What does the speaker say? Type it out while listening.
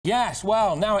Yes,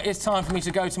 well, now it is time for me to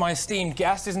go to my esteemed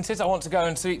guest, isn't it? I want to go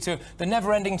and speak to the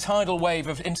never-ending tidal wave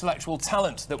of intellectual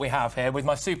talent that we have here with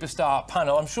my superstar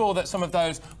panel. I'm sure that some of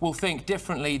those will think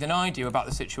differently than I do about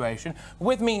the situation.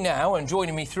 With me now and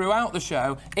joining me throughout the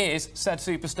show is said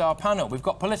superstar panel. We've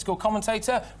got political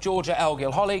commentator Georgia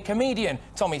Gilholy, comedian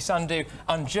Tommy Sandhu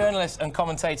and journalist and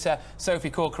commentator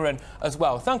Sophie Corcoran as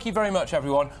well. Thank you very much,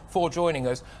 everyone, for joining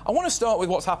us. I want to start with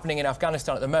what's happening in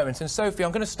Afghanistan at the moment. And, Sophie,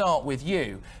 I'm going to start with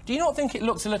you. Do you not think it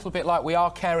looks a little bit like we are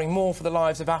caring more for the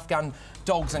lives of Afghan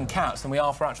dogs and cats than we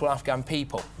are for actual Afghan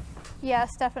people?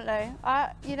 Yes, definitely.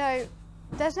 You know,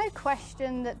 there's no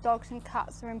question that dogs and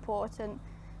cats are important,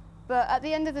 but at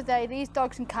the end of the day, these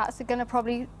dogs and cats are going to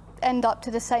probably end up to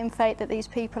the same fate that these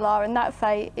people are, and that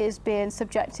fate is being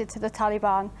subjected to the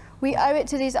Taliban. We owe it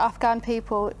to these Afghan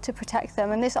people to protect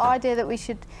them, and this idea that we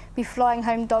should be flying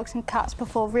home dogs and cats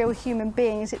before real human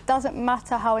beings, it doesn't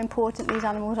matter how important these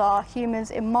animals are. Humans,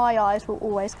 in my eyes, will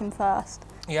always come first.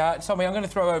 Yeah, Tommy, I'm going to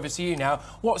throw over to you now.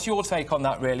 What's your take on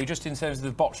that, really, just in terms of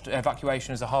the botched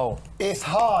evacuation as a whole? It's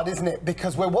hard, isn't it?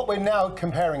 Because what we're now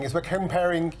comparing is we're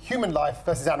comparing human life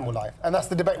versus animal life. And that's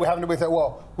the debate we're having with it.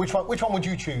 Well, which one would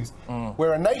you choose?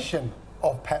 We're a nation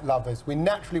of pet lovers. We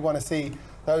naturally want to see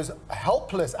those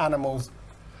helpless animals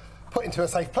put into a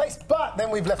safe place. But then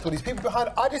we've left all these people behind.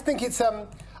 I just think it's...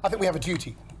 I think we have a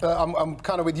duty. I'm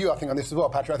kind of with you, I think, on this as well,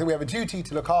 Patrick. I think we have a duty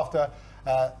to look after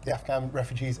the Afghan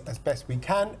refugees as best we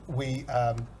can. We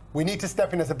need to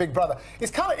step in as a big brother.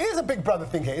 It is a big brother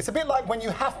thing here. It's a bit like when you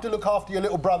have to look after your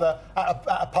little brother at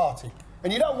a party.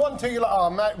 And you don't want to, you're like,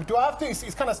 oh, man, do I have to?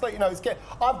 It's kind of like, you know,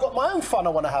 I've got my own fun I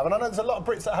want to have. And I know there's a lot of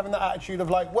Brits that are having that attitude of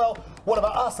like, well, what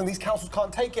about us? And these councils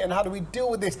can't take it, and how do we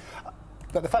deal with this?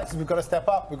 But the fact is we've got to step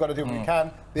up, we've got to do what we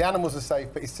can. The animals are safe,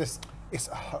 but it's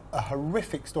a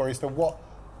horrific story as to what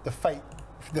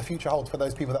the future holds for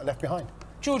those people that are left behind.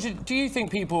 Georgia, do you think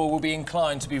people will be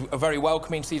inclined to be very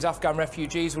welcoming to these Afghan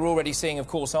refugees? We're already seeing, of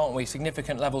course, aren't we,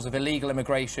 significant levels of illegal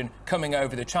immigration coming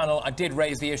over the channel. I did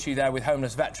raise the issue there with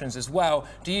homeless veterans as well.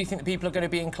 Do you think that people are going to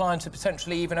be inclined to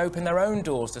potentially even open their own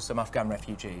doors to some Afghan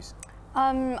refugees?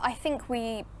 I think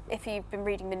if you've been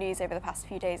reading the news over the past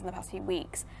few days and the past few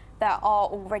weeks, there are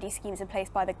already schemes in place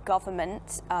by the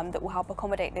government that will help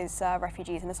accommodate those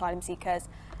refugees and asylum seekers.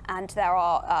 And there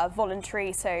are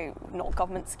voluntary, so not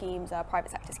government schemes,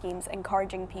 private sector schemes,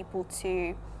 encouraging people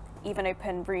to even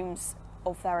open rooms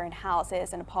of their own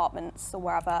houses and apartments or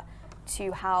wherever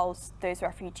to house those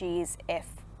refugees if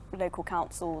local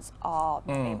councils are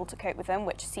able to cope with them,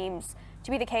 which seems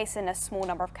to be the case in a small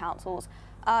number of councils.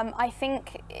 I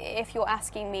think if you're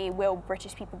asking me, will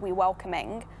British people be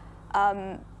welcoming,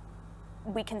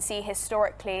 we can see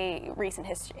historically, in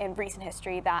recent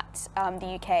history, that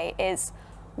the UK is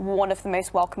one of the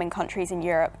most welcoming countries in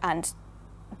Europe and,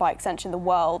 by extension, the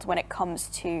world when it comes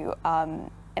to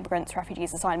immigrants,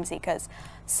 refugees, asylum seekers.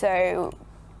 So,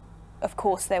 of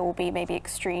course, there will be maybe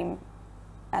extreme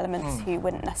elements who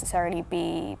wouldn't necessarily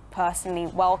be personally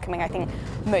welcoming. I think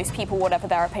most people, whatever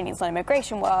their opinions on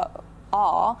immigration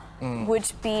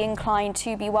would be inclined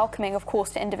to be welcoming, of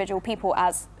course, to individual people,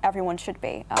 as everyone should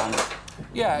be.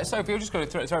 Yeah, Sophie, I'm just going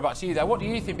to throw back to you there. What do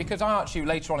you think? Because I actually,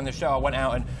 later on in the show, I went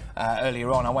out and,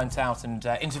 earlier on, I went out and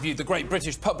interviewed the great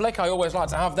British public. I always like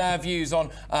to have their views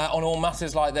on all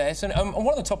matters like this. And one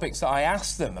of the topics that I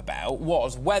asked them about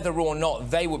was whether or not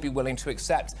they would be willing to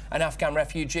accept an Afghan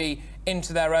refugee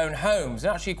into their own homes.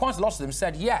 And actually, quite a lot of them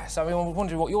said yes. I mean, I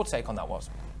wondered what your take on that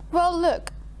was. Well,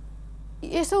 look,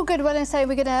 it's all good when saying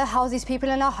we're going to house these people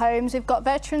in our homes. We've got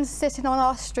veterans sitting on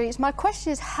our streets. My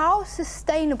question is, how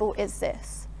sustainable is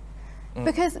this?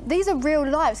 Because these are real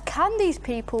lives. Can these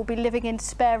people be living in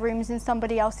spare rooms in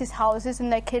somebody else's houses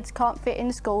and their kids can't fit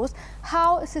in schools?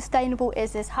 How sustainable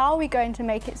is this? How are we going to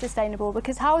make it sustainable?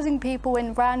 Because housing people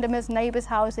in randomers' neighbours'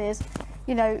 houses,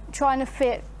 you know, trying to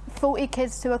fit 40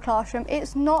 kids to a classroom,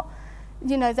 it's not,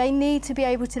 you know, they need to be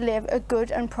able to live a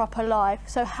good and proper life.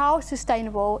 So how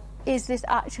sustainable is this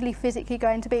actually physically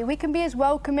going to be? We can be as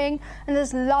welcoming and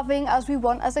as loving as we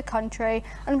want as a country,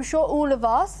 and I'm sure all of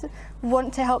us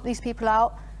want to help these people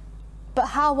out, but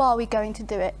how are we going to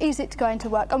do it? Is it going to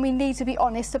work? And we need to be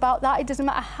honest about that. It doesn't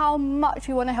matter how much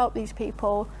we want to help these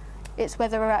people, it's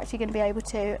whether we're actually going to be able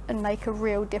to and make a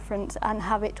real difference and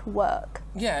have it work.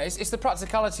 Yeah, it's the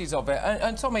practicalities of it.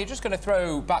 And Tommy, just going to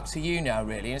throw back to you now,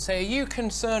 really, and say, are you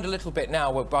concerned a little bit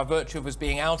now, by virtue of us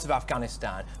being out of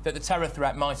Afghanistan, that the terror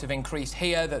threat might have increased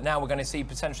here, that now we're going to see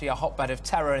potentially a hotbed of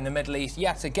terror in the Middle East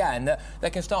yet again, that they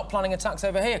can start planning attacks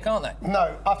over here, can't they?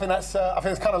 No, I think it's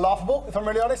kind of laughable, if I'm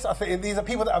really honest. I think these are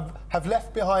people that have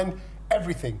left behind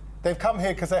everything. They've come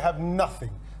here because they have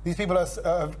nothing. These people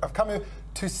have come here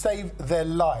to save their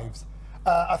lives.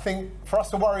 I think for us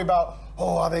to worry about,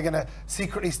 oh, are they going to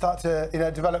secretly start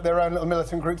to develop their own little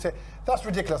militant groups? That's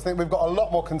ridiculous. I think we've got a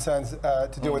lot more concerns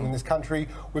to deal with in this country.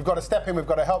 We've got to step in. We've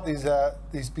got to help these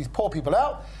poor people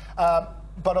out.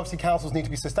 But obviously councils need to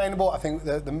be sustainable. I think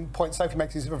the point Sophie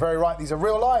makes is very right. These are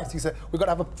real lives. We've got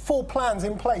to have full plans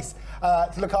in place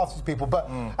to look after these people. But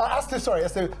as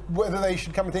to whether they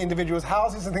should come into individuals'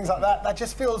 houses and things like that,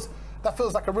 that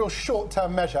feels like a real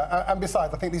short-term measure. And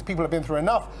besides, I think these people have been through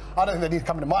enough. I don't think they need to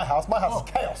come into my house. My house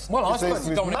is chaos. Well, I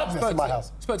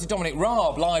spoke to Dominic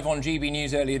Raab live on GB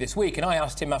News earlier this week, and I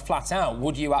asked him flat out,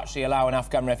 would you actually allow an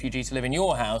Afghan refugee to live in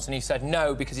your house? And he said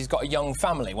no, because he's got a young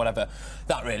family, whatever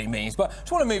that really means. But I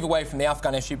just want to move away from the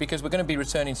Afghan issue, because we're going to be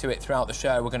returning to it throughout the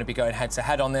show. We're going to be going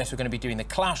head-to-head on this. We're going to be doing the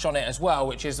clash on it as well,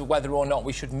 which is whether or not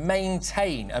we should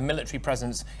maintain a military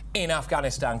presence in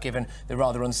Afghanistan, given the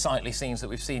rather unsightly scenes that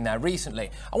we've seen there recently.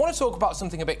 I want to talk about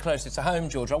something a bit closer to home,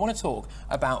 Georgia. I want to talk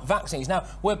about vaccines. Now,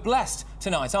 we're blessed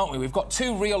tonight, aren't we? We've got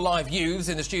two real-life youths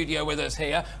in the studio with us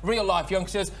here, real-life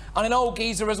youngsters, and an old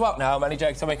geezer as well. No, I'm only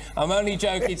joking, Tommy. I'm only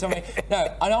joking, Tommy.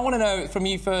 No, and I want to know from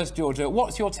you first, Georgia,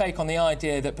 what's your take on the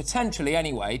idea that potentially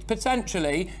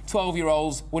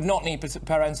 12-year-olds would not need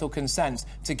parental consent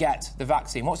to get the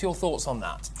vaccine? What's your thoughts on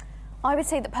that? I would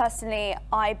say that personally,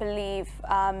 I believe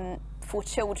for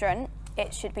children,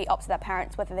 it should be up to their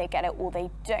parents whether they get it or they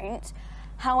don't.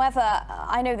 However,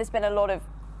 I know there's been a lot of,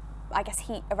 I guess,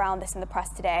 heat around this in the press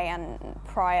today and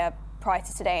prior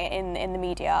to today in the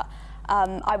media.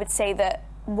 I would say that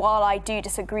while I do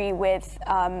disagree with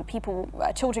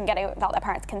children getting it without their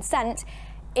parents' consent,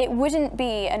 it wouldn't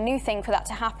be a new thing for that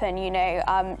to happen.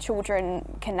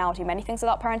 Children can now do many things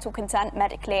without parental consent,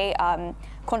 medically,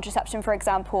 contraception, for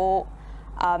example.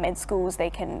 In schools, they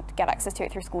can get access to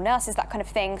it through school nurses, that kind of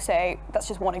thing. So that's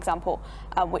just one example,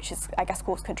 which is, I guess,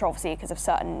 caused controversy because of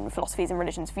certain philosophies and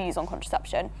religions' views on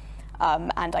contraception.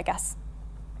 And I guess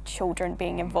children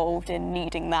being involved in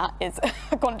needing that is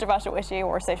a controversial issue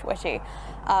or a social issue.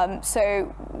 So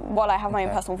while I have my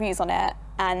own personal views on it,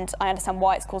 and I understand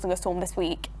why it's causing a storm this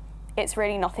week, it's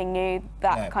really nothing new.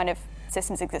 That kind of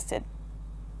systems existed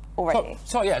already.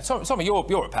 Tommy,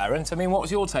 you're a parent. I mean, what was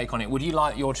your take on it? Would you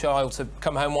like your child to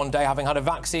come home one day having had a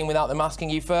vaccine without them asking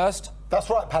you first? That's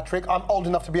right, Patrick. I'm old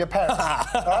enough to be a parent.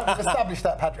 We've established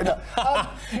that, Patrick. No.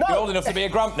 You're old enough to be a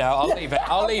grump now. I'll leave it.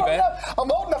 I'll leave it.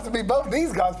 I'm old enough to be both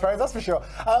these guys' parents, that's for sure.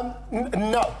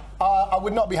 No. I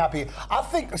would not be happy. I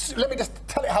think, let me just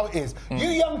tell it how it is. You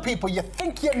young people, you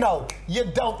think you know, you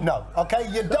don't know, okay?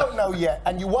 You don't know yet,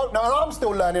 and you won't know. And I'm still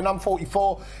learning, I'm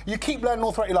 44. You keep learning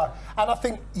all throughout your life. And I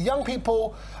think young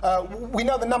people, we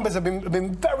know the numbers have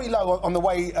been very low on the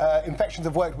way infections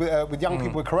have worked with young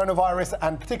people with coronavirus,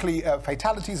 and particularly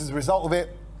fatalities as a result of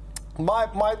it.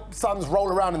 My sons roll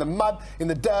around in the mud, in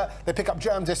the dirt. They pick up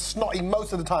germs. They're snotty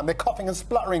most of the time. They're coughing and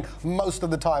spluttering most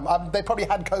of the time. They probably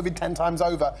had COVID 10 times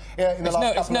over in the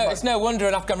last couple of months. It's no wonder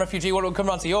an Afghan refugee will come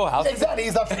round to your house. Exactly.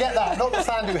 So forget that. Not the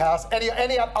Sandhu house.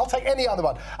 I'll take any other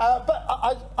one. But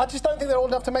I just don't think they're old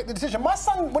enough to make the decision. My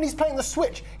son, when he's playing the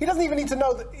Switch, he doesn't even need to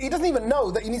know that. He doesn't even know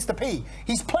that he needs to pee.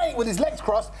 He's playing with his legs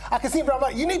crossed. I can see him. I'm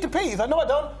like, you need to pee. He's like, no, I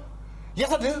don't.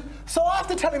 Yes, I do. So I have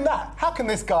to tell him that. How can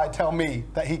this guy tell me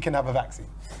that he can have a vaccine?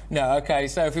 No, OK.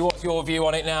 Sophie, what's your view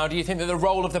on it now? Do you think that the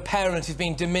role of the parent is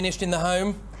being diminished in the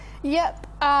home? Yep,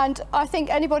 and I think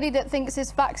anybody that thinks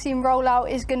this vaccine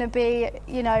rollout is going to be,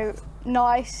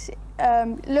 nice,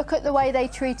 look at the way they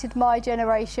treated my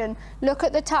generation. Look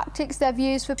at the tactics they've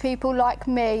used for people like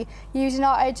me, using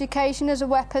our education as a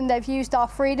weapon. They've used our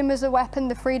freedom as a weapon,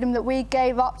 the freedom that we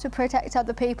gave up to protect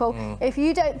other people. If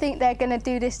you don't think they're going to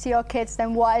do this to your kids,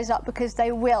 then wise up, because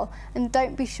they will, and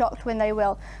don't be shocked when they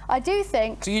will. I do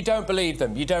think... So you don't believe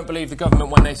them? You don't believe the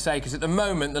government when they say, because at the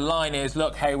moment the line is,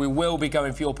 look, hey, we will be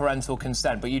going for your parental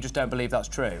consent, but you just don't believe that's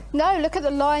true? No, look at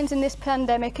the lines in this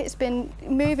pandemic. It's been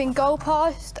moving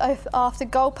goalpost after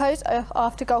goalpost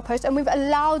after goalpost, and we've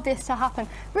allowed this to happen.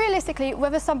 Realistically,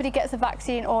 whether somebody gets a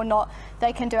vaccine or not,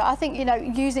 they can do it. I think,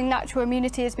 using natural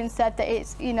immunity has been said that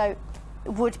it's,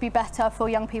 would be better for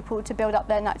young people to build up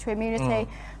their natural immunity.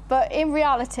 But in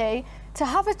reality, to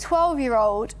have a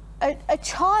 12-year-old, a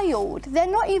child, they're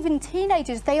not even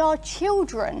teenagers, they are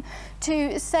children,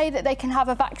 to say that they can have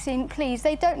a vaccine, please.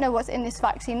 They don't know what's in this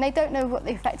vaccine, they don't know what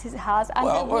the effect it has, and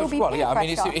there will be peer I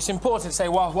mean, pressure. it's important to say,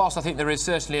 whilst I think there is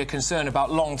certainly a concern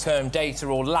about long-term data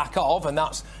or lack of, and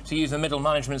that's, to use the middle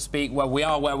management speak, well, we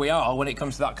are where we are when it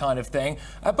comes to that kind of thing.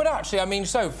 But actually, I mean,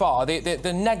 so far,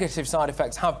 the negative side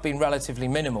effects have been relatively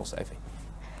minimal, Sophie.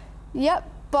 Yep.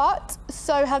 But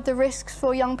so have the risks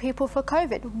for young people for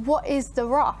COVID. What is the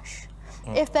rush?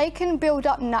 If they can build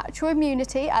up natural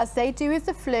immunity, as they do with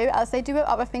the flu, as they do with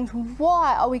other things,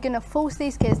 why are we going to force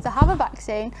these kids to have a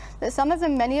vaccine that some of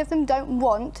them, many of them, don't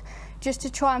want, just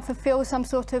to try and fulfil some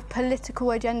sort of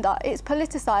political agenda? It's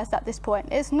politicised at this point.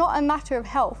 It's not a matter of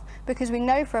health, because we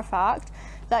know for a fact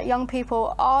that young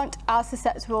people aren't as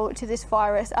susceptible to this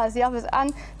virus as the others,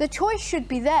 and the choice should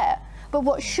be there. But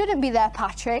what shouldn't be there,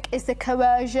 Patrick, is the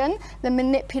coercion, the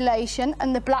manipulation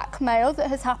and the blackmail that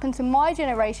has happened to my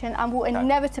generation and will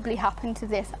inevitably happen to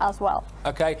this as well.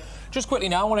 OK, just quickly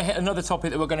now, I want to hit another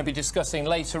topic that we're going to be discussing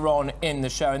later on in the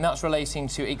show, and that's relating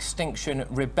to Extinction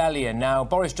Rebellion. Now,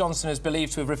 Boris Johnson is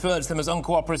believed to have referred to them as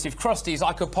uncooperative crusties.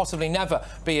 I could possibly never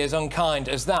be as unkind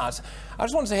as that. I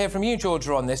just wanted to hear from you,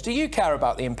 Georgia, on this. Do you care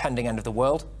about the impending end of the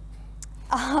world?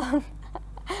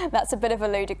 That's a bit of a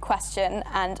loaded question,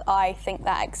 and I think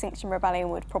that Extinction Rebellion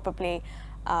would probably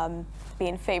be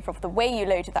in favour of the way you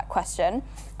loaded that question.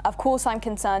 Of course, I'm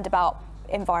concerned about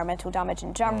environmental damage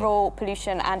in general,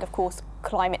 pollution, and of course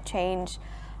climate change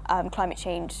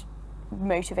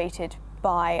motivated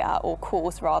by, or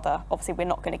caused rather, obviously we're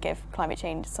not going to give climate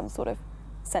change some sort of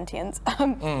sentience,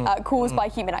 caused by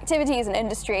human activities and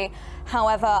industry.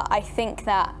 However, I think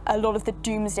that a lot of the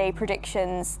doomsday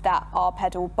predictions that are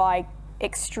peddled by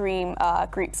extreme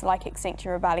groups like Extinction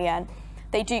Rebellion,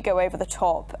 they do go over the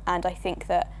top, and I think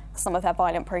that some of their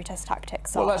violent protest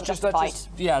tactics are unjustified.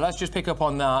 Let's just pick up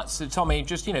on that. So, Tommy,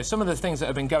 just, you know, some of the things that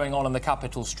have been going on the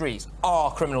capital streets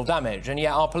are criminal damage, and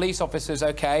yet our police officers,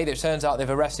 OK, it turns out they've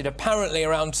arrested apparently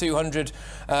around 200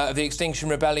 of the Extinction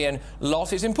Rebellion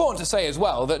lot. It's important to say as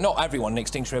well that not everyone in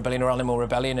Extinction Rebellion or Animal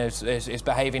Rebellion is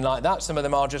behaving like that. Some of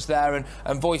them are just there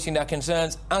and voicing their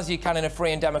concerns, as you can in a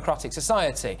free and democratic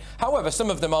society. However, some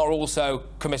of them are also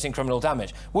committing criminal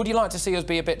damage. Would you like to see us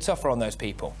be a bit tougher on those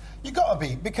people? You got to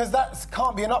be, because that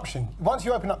can't be an option. Once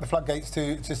you open up the floodgates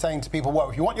to saying to people, well,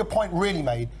 if you want your point really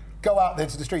made, go out there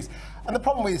to the streets. And the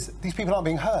problem is these people aren't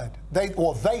being heard. They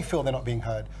feel they're not being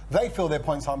heard. They feel their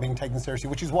points aren't being taken seriously,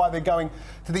 which is why they're going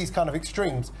to these kind of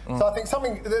extremes. So I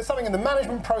think there's something in the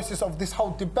management process of this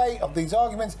whole debate, of these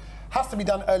arguments, has to be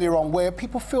done earlier on, where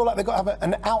people feel like they've got to have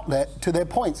an outlet to their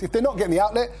points. If they're not getting the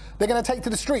outlet, they're going to take to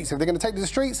the streets. If they're going to take to the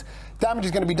streets, damage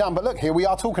is going to be done. But look, here we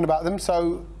are talking about them,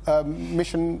 so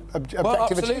mission objective. Well,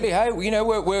 absolutely. Hey, you know,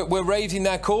 we're raising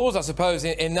their cause, I suppose,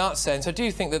 in that sense. I do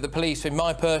think that the police, in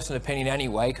my personal opinion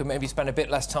anyway, could maybe spend a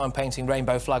bit less time painting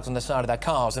rainbow flags on the side of their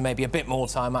cars and maybe a bit more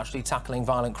time actually tackling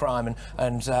violent crime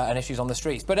and issues on the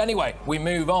streets. But anyway, we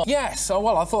move on. Yes,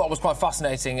 well, I thought that was quite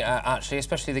fascinating, actually,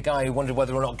 especially the guy who wondered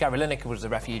whether or not Gary Lineker was a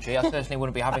refugee. I certainly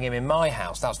wouldn't be having him in my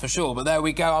house, that's for sure. But there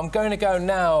we go. I'm going to go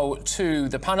now to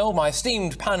the panel, my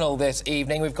esteemed panel this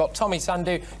evening. We've got Tommy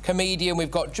Sandhu, comedian.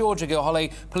 We've got Georgia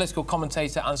Gilholy, political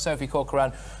commentator, and Sophie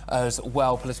Corcoran as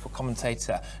well, political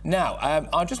commentator. Now,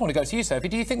 I just want to go to you, Sophie.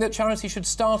 Do you think that charity should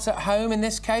start at home in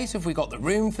this case? Have we got the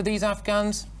room for these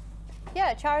Afghans?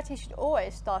 Yeah, charity should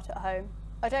always start at home.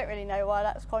 I don't really know why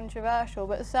that's controversial,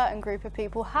 but a certain group of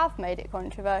people have made it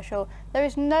controversial. There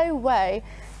is no way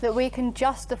that we can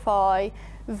justify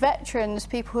veterans,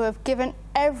 people who have given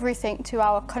everything to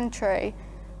our country,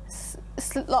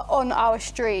 on our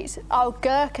streets, our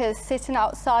Gurkhas sitting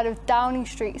outside of Downing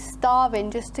Street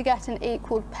starving just to get an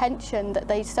equal pension that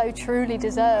they so truly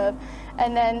deserve,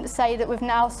 and then say that we've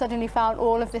now suddenly found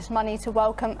all of this money to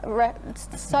welcome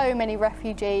so many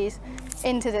refugees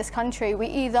into this country. We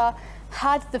either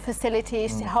had the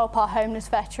facilities to help our homeless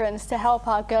veterans, to help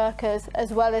our Gurkhas,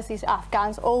 as well as these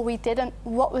Afghans, or we didn't.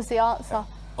 What was the answer?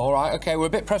 All right, OK, we're a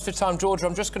bit pressed for time, Georgia.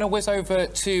 I'm just going to whiz over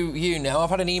to you now. I've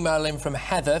had an email in from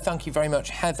Heather. Thank you very much,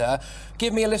 Heather.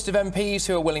 Give me a list of MPs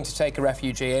who are willing to take a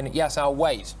refugee in. Yes, I'll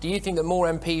wait. Do you think that more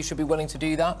MPs should be willing to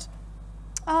do that?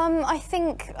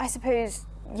 I suppose,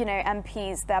 you know,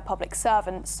 MPs, they're public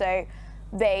servants, so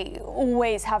they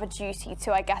always have a duty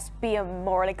to, I guess, be a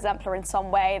moral exemplar in some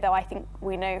way, though I think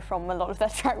we know from a lot of their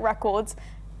track records,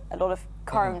 a lot of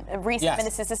current recent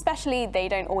ministers especially, they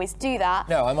don't always do that.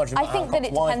 No, I imagine. I think that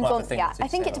it depends on, I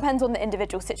think it depends on the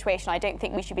individual situation. I don't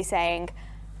think we should be saying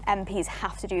MPs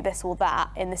have to do this or that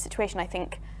in this situation. I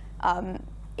think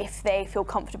if they feel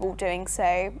comfortable doing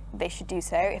so, they should do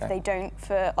so. If they don't,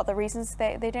 for other reasons,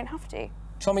 they don't have to.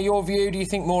 Tommy, your view, do you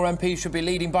think more MPs should be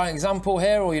leading by example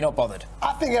here, or you're not bothered?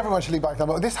 I think everyone should lead by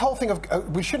example. This whole thing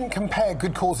of, we shouldn't compare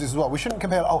good causes as well. We shouldn't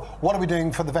compare, what are we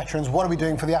doing for the veterans? What are we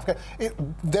doing for the Afghans?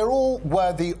 They're all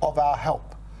worthy of our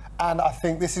help. And I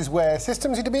think this is where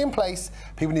systems need to be in place.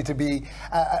 People need to be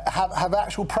have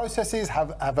actual processes,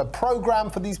 have a program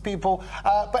for these people.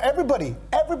 But everybody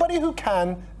who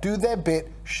can do their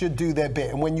bit should do their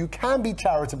bit. And when you can be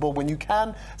charitable, when you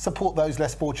can support those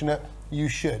less fortunate, you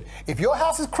should. If your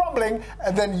house is crumbling,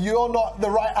 then you're not the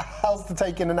right house to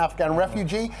take in an Afghan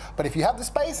refugee. But if you have the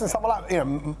space, and someone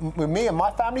like, with me and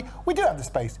my family, we do have the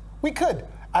space. We could.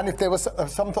 And if there was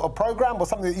some sort of program or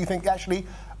something that you think actually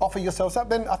offer yourselves up,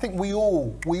 then I think we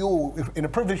all, in a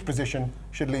privileged position,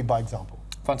 should lead by example.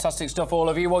 Fantastic stuff, all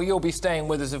of you. Well, you'll be staying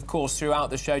with us, of course, throughout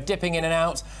the show, dipping in and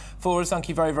out for us. Thank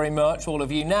you very, very much, all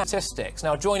of you. Now, statistics.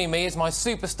 Now, joining me is my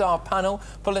superstar panel,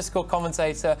 political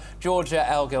commentator Georgia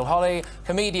Gilholy,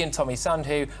 comedian Tommy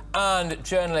Sandhu, and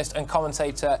journalist and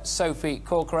commentator Sophie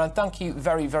Corcoran. Thank you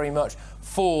very, very much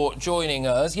for joining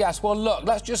us. Yes, well, look,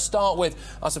 let's just start with,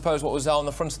 I suppose, what was on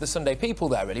the front of the Sunday People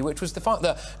there, really, which was the fact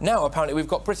that now, apparently, we've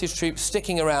got British troops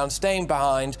sticking around, staying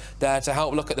behind there to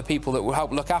help look at the people that will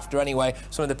help look after, anyway,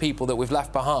 some of the people that we've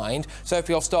left behind.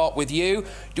 Sophie, I'll start with you.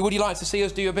 Would you like to see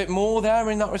us do a bit more there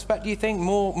in that respect, do you think?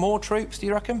 More troops, do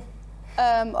you reckon?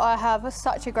 I have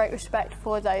such a great respect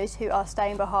for those who are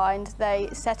staying behind. They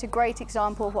set a great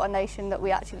example of what a nation that we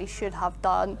actually should have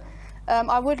done.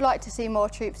 I would like to see more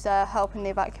troops there helping the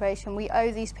evacuation. We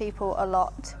owe these people a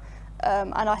lot.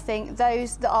 And I think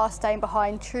those that are staying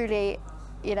behind truly,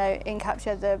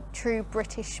 encapture the true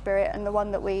British spirit and the one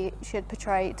that we should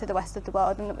portray to the rest of the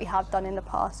world and that we have done in the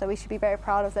past. So we should be very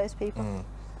proud of those people.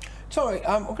 Sorry,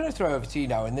 I'm going to throw over to you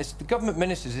now. And the government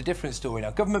ministers, a different story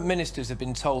now. Government ministers have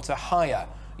been told to hire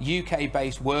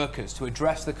UK-based workers to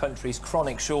address the country's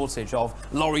chronic shortage of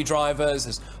lorry drivers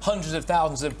as hundreds of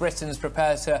thousands of Britons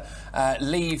prepare to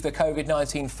leave the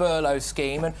COVID-19 furlough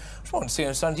scheme. And I just want to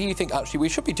understand, do you think actually we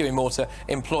should be doing more to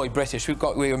employ British?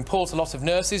 We import a lot of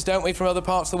nurses, don't we, from other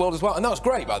parts of the world as well? And that's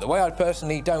great, by the way. I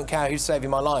personally don't care who's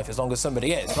saving my life as long as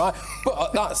somebody is, right?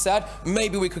 But that said,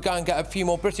 maybe we could go and get a few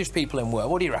more British people in work.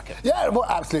 What do you reckon? Yeah, well,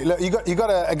 absolutely. Look, you got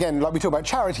to, again, like we talk about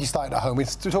charity starting at home, we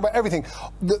talk about everything.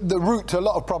 The route to a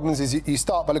lot of problems is you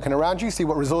start by looking around you, see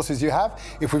what resources you have.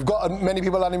 If we've got many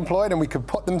people unemployed and we could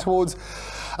put them towards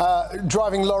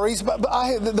driving lorries, but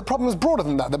the problem is broader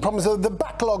than that. The problem is the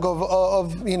backlog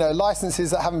of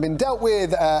licences that haven't been dealt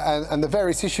with and the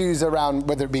various issues around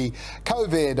whether it be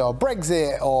COVID or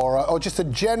Brexit or just a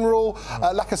general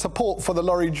lack of support for the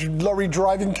lorry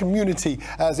driving community,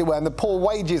 as it were, and the poor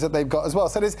wages that they've got as well.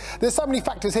 So there's so many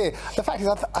factors here. The fact is,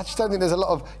 I just don't think there's a lot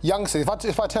of youngsters.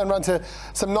 If I turn around to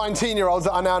some 19-year-olds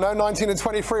that I now know, 19 and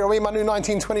 23, or me, my new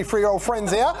 19, 23-year-old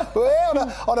friends here, we're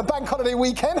here on a bank holiday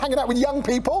weekend, hanging out with young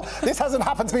people. This hasn't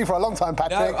happened to me for a long time,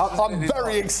 Patrick. No, I'm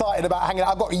very excited about hanging out.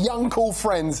 I've got young, cool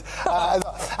friends.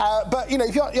 But,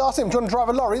 if you ask them, do you want to drive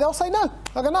a lorry? They'll say no.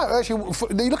 I go, no. Actually,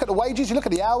 you look at the wages, you look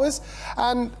at the hours,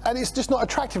 and it's just not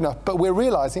attractive enough. But we're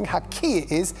realising how key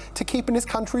it is to keeping this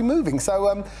country moving. So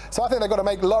I think they've got to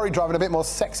make lorry driving a bit more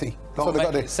sexy. That's what they've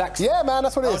got to do. Sexy? Yeah, man,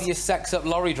 that's what it is. How do you sex up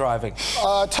lorry driving?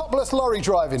 Topless lorry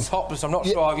driving. Topless, I'm not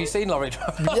sure. Have you seen lorry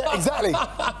driving? Yeah, exactly.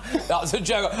 That's a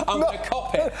joke. I'm going to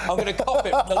cop it. I'm going to cop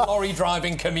it from the lorry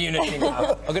driving community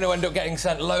now. I'm going to end up getting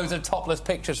sent loads of topless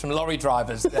pictures from lorry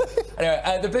drivers.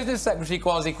 Anyway, the Business Secretary,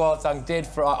 Kwasi Kwarteng, did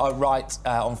write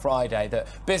on Friday that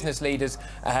business leaders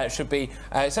should be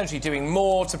essentially doing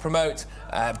more to promote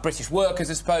British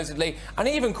workers, supposedly, and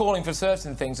even calling for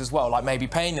certain things as well, like maybe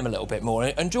paying them a little bit more.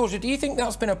 And Georgia, do you think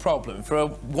that's been a problem for a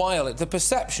while? The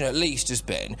perception, at least, has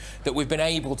been that we've been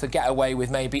able to get away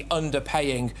with maybe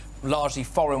underpaying largely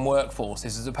foreign workforces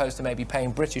as opposed to maybe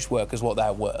paying British workers what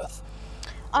they're worth.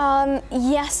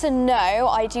 Yes and no.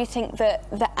 I do think that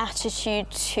the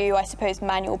attitude to, I suppose,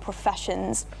 manual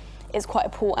professions is quite a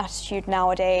poor attitude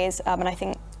nowadays. And I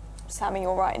think, Sammy,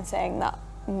 you're right in saying that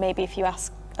maybe if you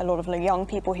ask a lot of young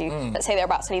people who, let's say they're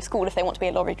about to leave school, if they want to be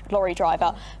a lorry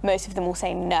driver, most of them will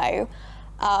say no.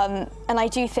 And I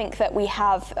do think that we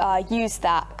have used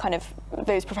that kind of,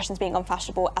 those professions being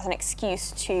unfashionable as an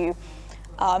excuse to,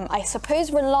 I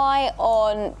suppose, rely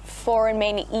on foreign,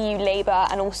 mainly EU labour,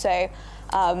 and also,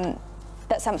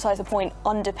 let's emphasise the point,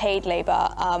 underpaid labour,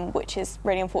 which is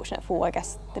really unfortunate for, I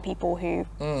guess, the people who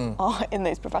are in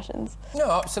those professions.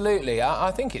 No, absolutely.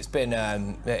 I think it's been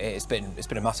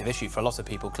a massive issue for a lot of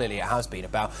people. Clearly, it has been,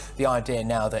 about the idea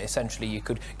now that essentially you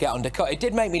could get undercut. It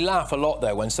did make me laugh a lot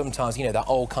though when sometimes that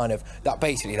old kind of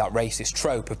basically that racist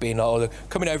trope of being like, oh, they're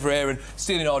coming over here and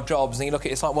stealing our jobs, and you look at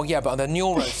it, it's like, well, yeah, but the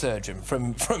neurosurgeon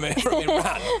from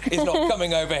Iran is not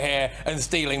coming over here and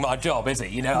stealing my job, is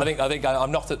he? I think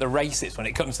I'm not at the racist when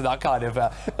it comes to that kind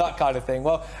of thing.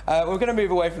 Well, we're going to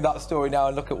move away from that story now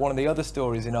and look at one of the other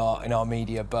stories in our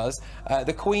media buzz.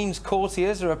 The Queen's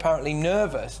courtiers are apparently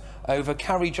nervous over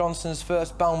Carrie Johnson's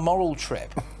first Balmoral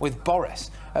trip with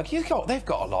Boris. They've got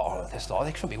a lot on this lot.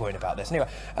 They shouldn't be worrying about this anyway.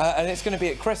 And it's going to be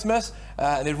at Christmas.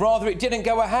 And they'd rather it didn't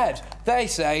go ahead. They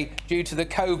say due to the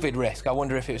COVID risk. I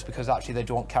wonder if it was because actually they'd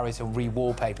want Carrie to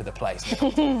re-wallpaper the place.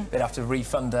 They'd have to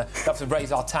refund her. They'd have to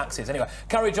raise our taxes. Anyway,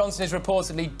 Carrie Johnson is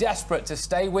reportedly desperate to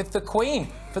stay with the Queen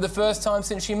for the first time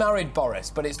since she married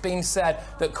Boris. But it's been said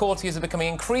that courtiers are becoming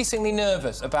increasingly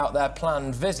nervous about their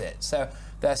planned visit. So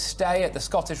their stay at the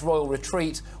Scottish Royal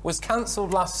Retreat was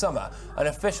cancelled last summer, and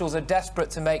officials are desperate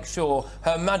to make sure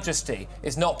Her Majesty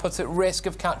is not put at risk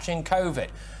of catching COVID.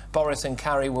 Boris and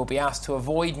Carrie will be asked to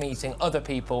avoid meeting other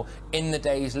people in the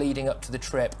days leading up to the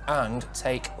trip and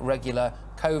take regular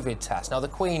COVID tests. Now, the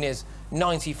Queen is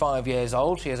 95 years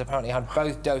old. She has apparently had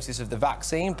both doses of the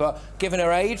vaccine, but given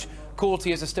her age,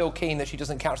 courtiers are still keen that she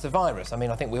doesn't catch the virus. I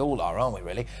mean, I think we all are, aren't we,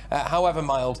 really? However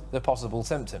mild the possible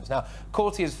symptoms. Now,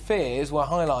 courtiers' fears were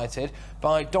highlighted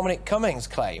by Dominic Cummings'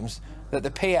 claims that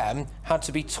the PM had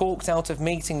to be talked out of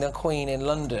meeting the Queen in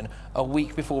London a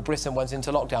week before Britain went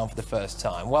into lockdown for the first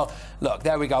time. Well, look,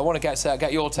 there we go. I want to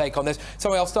get your take on this.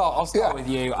 Tommy, I'll start with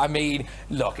you. I mean,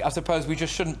 look, I suppose we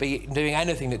just shouldn't be doing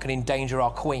anything that can endanger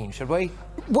our Queen, should we?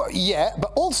 Well, yeah,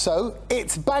 but also,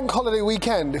 it's bank holiday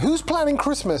weekend. Who's planning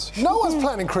Christmas? No one's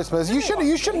planning Christmas. You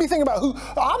shouldn't be thinking about who...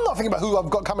 I'm not thinking about who I've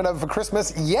got coming over for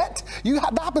Christmas yet.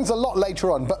 That happens a lot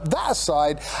later on. But that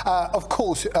aside, of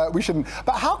course, we shouldn't.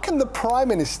 But how can the Prime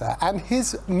Minister and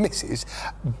his missus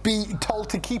be told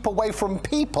to keep away from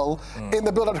people in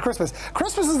the build-up to Christmas?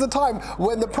 Christmas is the time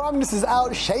when the Prime Minister's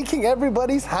out shaking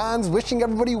everybody's hands, wishing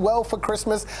everybody well for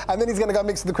Christmas, and then he's going to go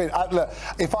mix with the Queen. Look,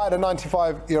 if I had a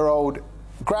 95-year-old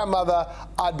grandmother,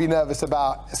 I'd be nervous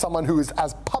about someone who is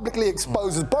as publicly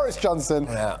exposed as Boris Johnson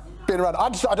being around. I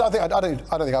don't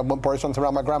think I'd want Boris Johnson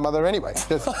around my grandmother anyway,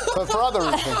 just for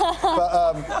other reasons.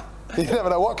 But you never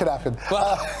know what could happen.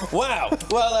 Wow.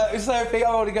 Well, Sophie,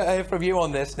 I want to hear from you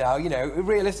on this now. You know,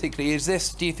 realistically, is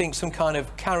this, do you think, some kind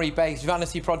of Carrie-based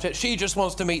vanity project? She just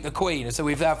wants to meet the Queen, and so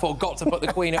we've therefore got to put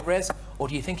the Queen at risk? Or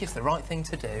do you think it's the right thing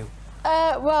to do?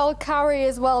 Well, Carrie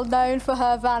is well known for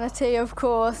her vanity, of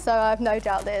course, so I have no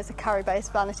doubt that it's a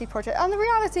Carrie-based vanity project. And the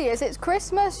reality is, it's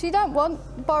Christmas. You don't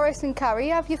want Boris and Carrie.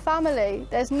 You have your family.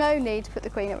 There's no need to put the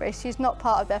Queen at risk. She's not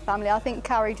part of their family. I think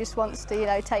Carrie just wants to, you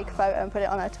know, take a photo and put it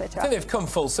on her Twitter. I think they've come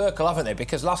full circle, haven't they?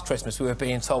 Because last Christmas we were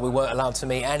being told we weren't allowed to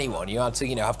meet anyone. You had to,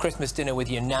 you know, have Christmas dinner with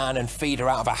your nan and feed her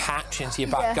out of a hatch into your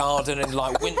back garden and,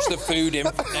 like, winch the food in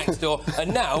from next door.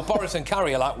 And now Boris and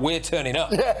Carrie are like, we're turning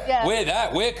up. We're there.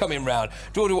 We're coming round.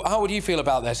 Georgia, how would you feel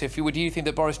about this? Do you think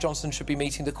that Boris Johnson should be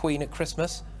meeting the Queen at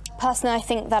Christmas? Personally, I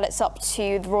think that it's up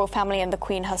to the royal family and the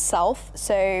Queen herself.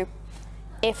 So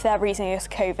if their reasoning is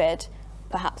COVID,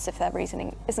 perhaps if their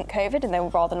reasoning isn't COVID and they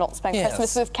would rather not spend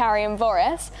Christmas with Carrie and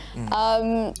Boris,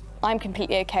 I'm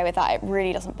completely OK with that. It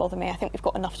really doesn't bother me. I think we've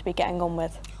got enough to be getting on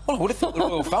with. Well, I would have thought the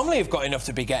royal family have got enough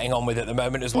to be getting on with at the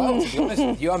moment as well, to be honest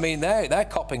with you. I mean, they're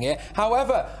copping it.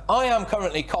 However, I am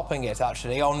currently copping it,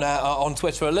 actually, on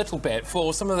Twitter a little bit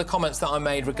for some of the comments that I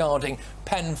made regarding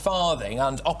Pen Farthing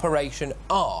and Operation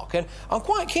Ark. And I'm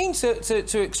quite keen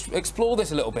to explore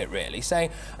this a little bit, really,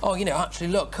 saying, oh, you know, actually,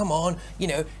 look, come on, you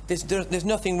know, there's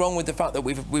nothing wrong with the fact that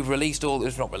we've released all...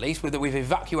 It's not released, that we've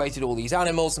evacuated all these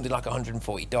animals, something like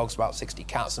 140 dogs, about 60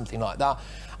 cats, something like that.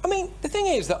 I mean, the thing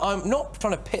is that I'm not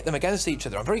trying to pit them against each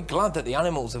other. I'm very glad that the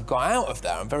animals have got out of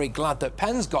there. I'm very glad that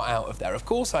Pen's got out of there. Of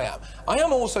course I am. I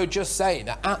am also just saying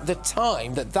that at the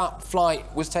time that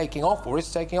flight was taking off, or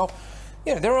is taking off,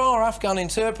 you know, there are Afghan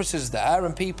interpreters there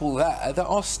and people there that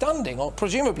are standing, or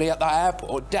presumably at that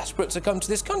airport, desperate to come to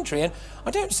this country. And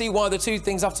I don't see why the two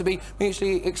things have to be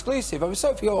mutually exclusive. I mean,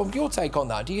 Sophie, your take on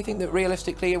that? Do you think that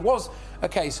realistically it was a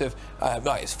case of,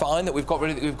 like, it's fine that we've got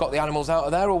the animals out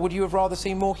of there, or would you have rather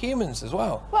seen more humans as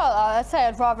well? Well, I'd say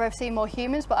I'd rather have seen more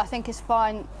humans, but I think it's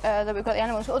fine that we've got the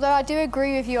animals. Although I do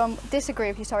disagree with you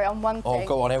on one thing. Oh,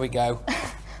 go on, here we go.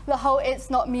 The whole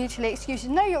it's not mutually exclusive.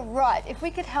 No, you're right. If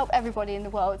we could help everybody in the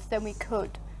world, then we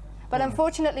could. But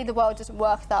unfortunately, the world doesn't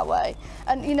work that way.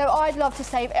 And, you know, I'd love to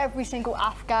save every single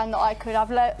Afghan that I could.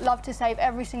 I'd love to save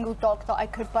every single dog that I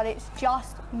could, but it's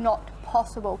just not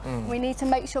possible. We need to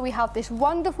make sure we have this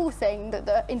wonderful thing that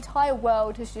the entire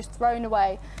world has just thrown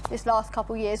away this last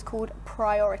couple of years called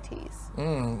priorities.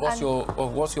 What's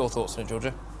your thoughts on it,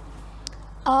 Georgia?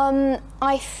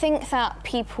 I think that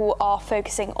people are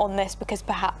focusing on this because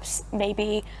perhaps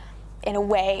maybe in a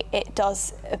way it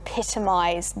does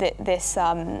epitomise this,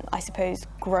 I suppose,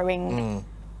 growing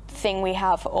thing we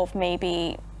have of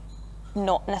maybe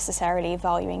not necessarily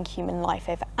valuing human life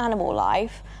over animal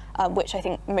life, which I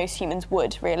think most humans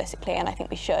would realistically, and I think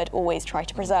we should always try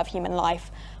to preserve human life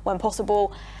when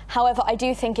possible. However, I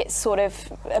do think it's sort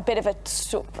of a bit of a,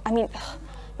 I mean,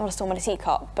 not a storm in a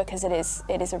teacup, because it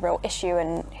is a real issue,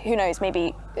 and who knows,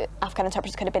 maybe Afghan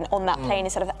interpreters could have been on that plane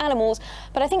instead of animals.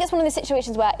 But I think it's one of the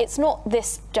situations where it's not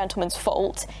this gentleman's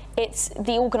fault, it's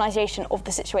the organisation of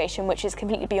the situation, which is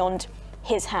completely beyond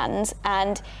his hands,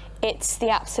 and it's the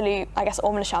absolute, I guess,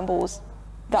 ominous shambles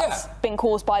that's been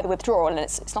caused by the withdrawal, and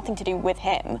it's nothing to do with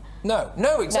him. No,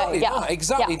 exactly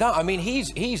that. I mean,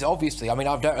 he's obviously, I mean,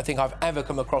 I don't think I've ever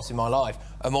come across in my life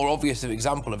a more obvious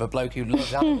example of a bloke who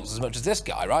loves animals as much as this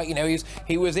guy, right? You know,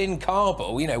 he was in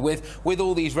Kabul, you know, with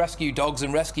all these rescue dogs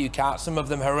and rescue cats, some of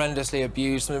them horrendously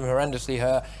abused, some of them horrendously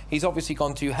hurt. He's obviously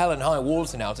gone to hell and high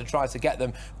water now to try to get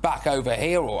them back over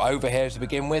here, or over here to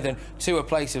begin with, and to a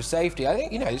place of safety. I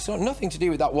think, you know, it's got nothing to do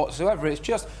with that whatsoever. It's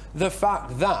just the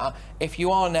fact that if you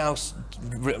are now,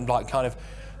 like, kind of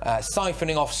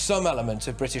siphoning off some element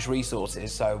of British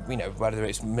resources, so, you know, whether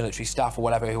it's military staff or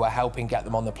whatever who are helping get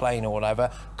them on the plane or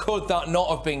whatever, could that not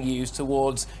have been used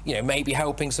towards, you know, maybe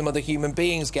helping some other human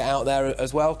beings get out there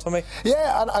as well, Tommy?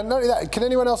 Yeah, and not only that, can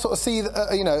anyone else sort of see,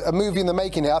 you know, a movie in the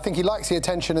making here? I think he likes the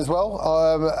attention as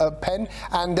well, Penn,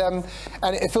 and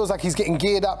it feels like he's getting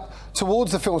geared up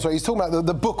towards the film. So he's talking about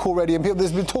the book already, and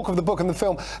there's been talk of the book and the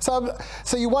film.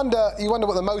 So you wonder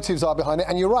what the motives are behind it.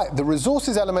 And you're right, the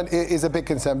resources element is a big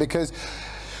concern, because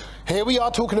here we are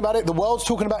talking about it, the world's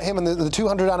talking about him and the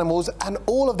 200 animals, and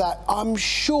all of that, I'm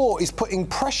sure, is putting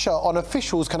pressure on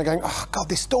officials, kind of going, oh, God,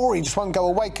 this story just won't go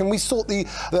away. Can we sort the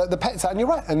pets out? And you're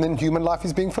right, and then human life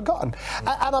is being forgotten.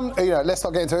 And I'm, you know, let's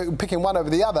not get into it, picking one over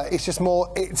the other. It's just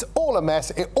more, it's all a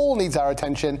mess. It all needs our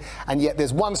attention, and yet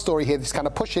there's one story here that's kind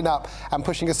of pushing up and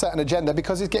pushing a certain agenda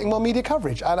because it's getting more media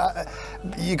coverage. And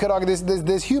you could argue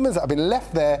there's humans that have been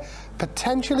left there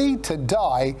potentially to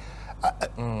die.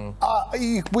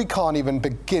 We can't even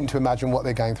begin to imagine what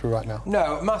they're going through right now.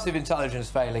 No, massive intelligence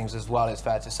failings as well, it's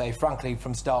fair to say, frankly,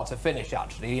 from start to finish,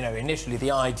 actually. You know, initially the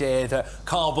idea that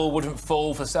Kabul wouldn't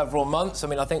fall for several months, I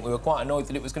mean, I think we were quite annoyed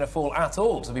that it was going to fall at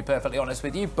all, to be perfectly honest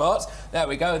with you, but there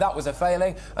we go, that was a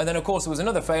failing. And then, of course, there was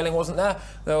another failing, wasn't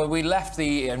there? We left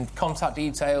the contact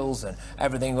details and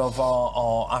everything of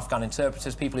our Afghan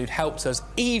interpreters, people who'd helped us,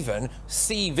 even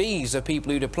CVs of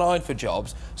people who'd applied for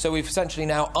jobs. So we've essentially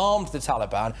now armed the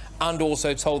Taliban and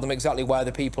also told them exactly where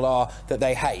the people are that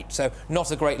they hate. So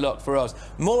not a great look for us.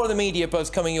 More of the media buzz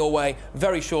coming your way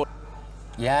very shortly.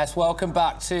 Yes, welcome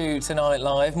back to Tonight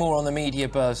Live. More on the media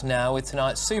buzz now with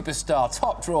tonight's superstar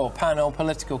top draw panel,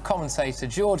 political commentator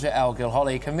Georgia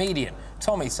Gilholy, comedian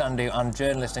Tommy Sandu, and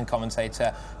journalist and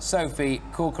commentator Sophie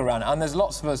Corcoran. And there's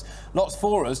lots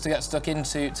for us to get stuck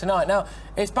into tonight. Now,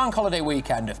 it's bank holiday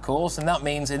weekend, of course, and that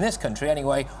means in this country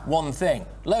anyway, one thing: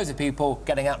 loads of people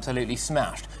getting absolutely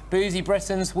smashed. Boozy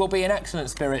Britons will be in excellent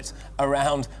spirits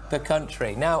around the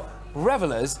country. Now,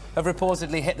 revellers have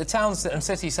reportedly hit the towns and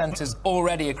city centres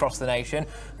already across the nation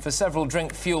for several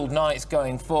drink-fuelled nights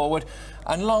going forward,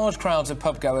 and large crowds of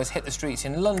pub-goers hit the streets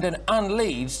in London and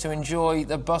Leeds to enjoy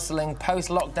the bustling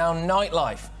post-lockdown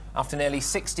nightlife after nearly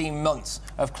 16 months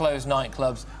of closed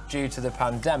nightclubs due to the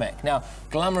pandemic. Now,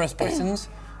 glamorous Britons,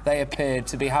 they appeared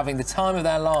to be having the time of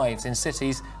their lives in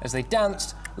cities as they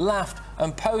danced, laughed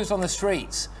and posed on the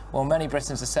streets, while many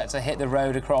Britons are set to hit the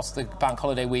road across the bank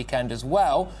holiday weekend as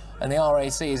well. And the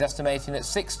RAC is estimating that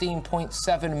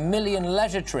 16.7 million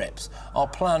leisure trips are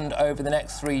planned over the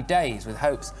next 3 days, with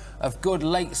hopes of good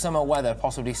late summer weather,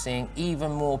 possibly seeing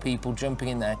even more people jumping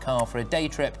in their car for a day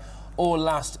trip or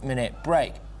last-minute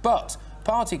break. But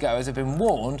partygoers have been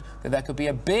warned that there could be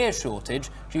a beer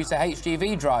shortage due to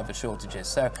HGV driver shortages.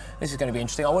 So this is going to be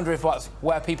interesting. I wonder if that's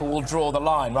where people will draw the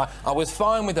line, right? I was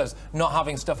fine with us not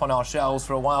having stuff on our shelves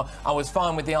for a while. I was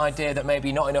fine with the idea that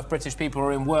maybe not enough British people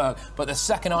are in work, but the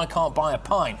second I can't buy a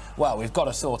pint, well, we've got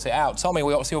to sort it out. Tommy,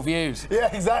 what's your views?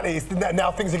 Yeah, exactly.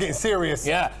 Now things are getting serious.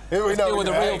 Yeah, let's deal with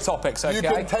the real topics, OK? You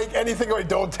can take anything or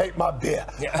don't take my beer.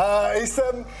 Yeah.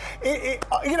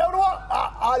 You know what?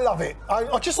 I love it.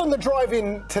 Just on the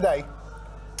drive-in today,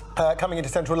 coming into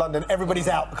central London, everybody's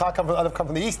out. I've come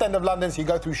from the east end of London, so you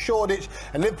go through Shoreditch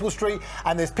and Liverpool Street,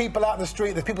 and there's people out in the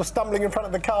street, there's people stumbling in front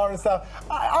of the car and stuff.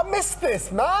 I miss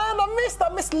this, man. I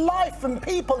miss life and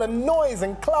people and noise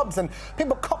and clubs and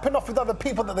people copping off with other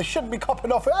people that they shouldn't be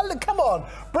copping off with. Come on,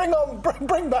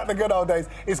 bring back the good old days.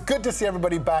 It's good to see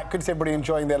everybody back, good to see everybody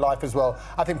enjoying their life as well.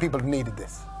 I think people have needed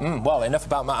this. Well, enough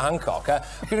about Matt Hancock. I'm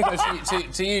going to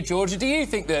go to you, Georgia. Do you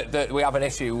think that we have an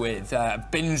issue with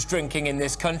binge drinking in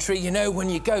this country? country. You know, when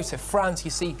you go to France, you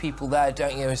see people there,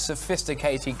 don't you? A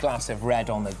sophisticated glass of red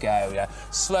on the go,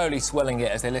 slowly swilling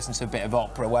it as they listen to a bit of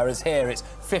opera, whereas here it's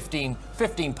 15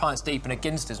 pints deep in a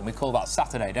Ginsters, and we call that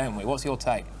Saturday, don't we? What's your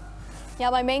take? Yeah,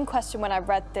 my main question when I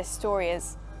read this story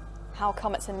is, how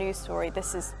come it's a news story?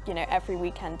 This is, you know, every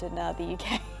weekend in the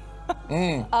UK.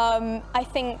 I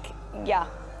think, yeah,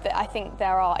 I think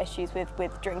there are issues with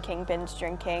drinking, binge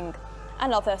drinking,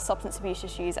 and other substance abuse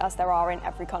issues, as there are in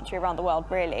every country around the world,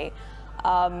 really.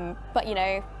 But, you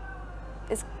know,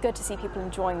 it's good to see people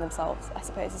enjoying themselves, I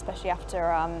suppose, especially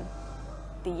after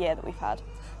the year that we've had.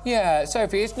 Yeah,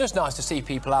 Sophie, it's just nice to see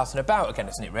people out and about again,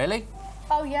 isn't it, really?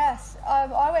 Oh, yes.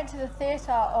 I went to the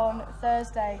theatre on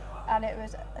Thursday, and it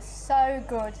was so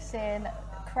good seeing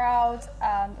crowds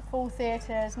and full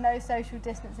theatres, no social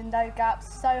distancing, no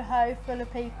gaps, Soho full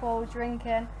of people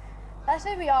drinking. That's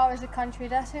who we are as a country,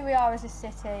 that's who we are as a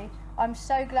city. I'm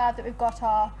so glad that we've got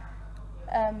our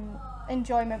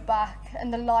enjoyment back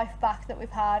and the life back that we've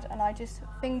had, and I just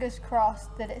fingers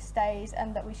crossed that it stays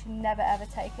and that we should never ever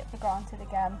take it for granted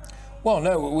again. Well,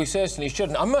 no, we certainly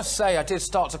shouldn't. I must say, I did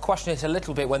start to question it a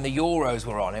little bit when the Euros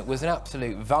were on. It was an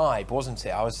absolute vibe, wasn't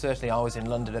it? I was in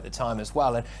London at the time as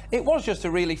well, and it was just a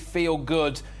really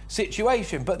feel-good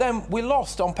situation. But then we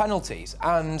lost on penalties,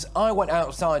 and I went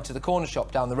outside to the corner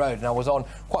shop down the road, and I was on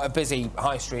quite a busy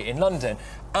high street in London,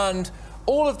 and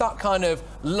all of that kind of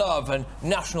love and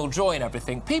national joy and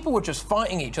everything, people were just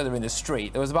fighting each other in the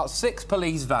street. There was about 6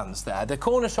 police vans there. The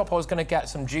corner shop I was going to get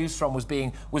some juice from was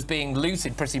being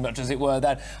looted pretty much, as it were,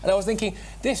 then. And I was thinking,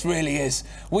 this really is...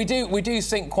 We do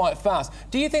sink quite fast.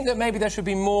 Do you think that maybe there should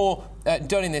be more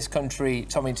done in this country,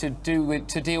 Tommy, to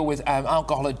deal with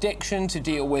alcohol addiction, to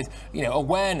deal with, you know,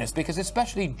 awareness? Because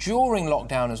especially during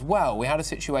lockdown as well, we had a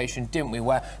situation, didn't we,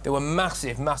 where there were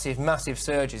massive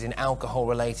surges in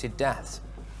alcohol-related deaths.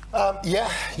 Yeah,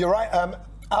 you're right.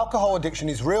 Alcohol addiction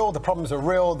is real, the problems are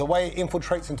real, the way it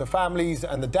infiltrates into families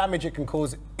and the damage it can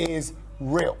cause is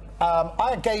real.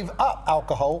 I gave up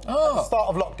alcohol at the start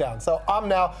of lockdown, so I'm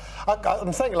now,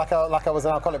 I'm saying it like I was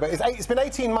an alcoholic, but it's been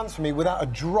 18 months for me without a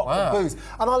drop of booze,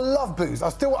 and I love booze.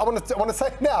 I want to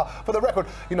say now, for the record,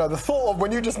 you know, the thought of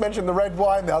when you just mentioned the red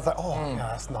wine there, I was like, oh, yeah,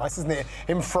 that's nice, isn't it?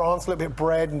 In France, a little bit of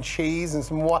bread and cheese and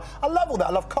some wine. I love all that.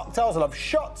 I love cocktails, I love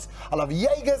shots, I love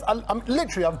Jaegers. I'm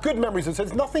literally, I have good memories of it, so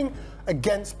there's nothing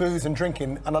against booze and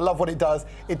drinking, and I love what it does.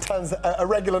 It turns a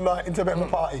regular night into a bit of a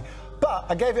party. But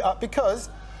I gave it up because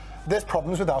there's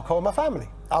problems with alcohol in my family.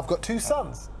 I've got 2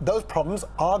 sons. Those problems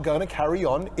are going to carry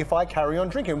on if I carry on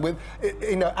drinking. With,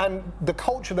 you know, and the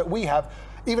culture that we have,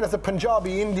 even as a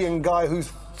Punjabi Indian guy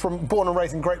who's born and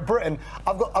raised in Great Britain,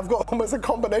 I've got almost a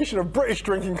combination of British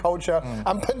drinking culture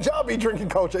and Punjabi drinking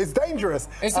culture. It's dangerous.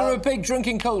 Is there a big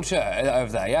drinking culture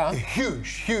over there? Yeah.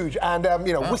 Huge, and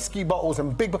you know, whiskey bottles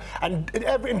and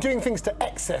and doing things to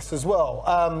excess as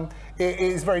well. It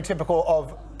is very typical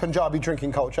of Punjabi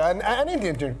drinking culture and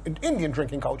Indian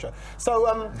drinking culture.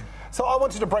 So so I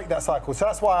wanted to break that cycle. So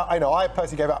that's why I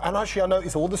personally gave up. And actually, I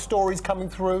noticed all the stories coming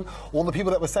through, all the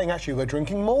people that were saying actually we're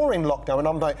drinking more in lockdown, and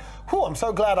I'm like, whew, I'm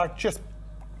so glad I just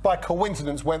by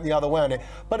coincidence went the other way on it.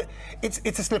 But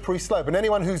it's a slippery slope, and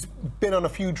anyone who's been on a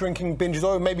few drinking binges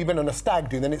or maybe been on a stag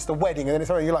do, then it's the wedding, and then it's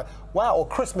something you're like, wow, or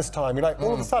Christmas time, you're like,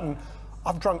 all of a sudden,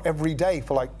 I've drunk every day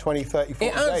for like 20, 30,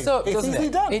 40 days. It adds up, doesn't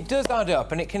it? Done. It does add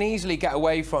up, and it can easily get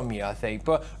away from you, I think.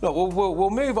 But look,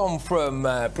 we'll move on from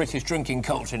British drinking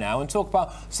culture now and talk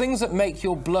about things that make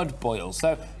your blood boil.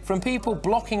 So, from people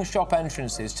blocking shop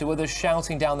entrances to others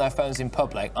shouting down their phones in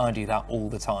public, I do that all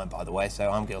the time, by the way, so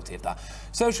I'm guilty of that.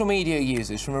 Social media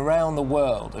users from around the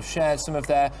world have shared some of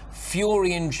their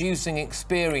fury-inducing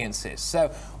experiences. So,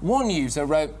 one user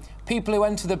wrote, people who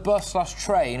enter the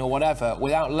bus/train or whatever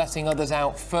without letting others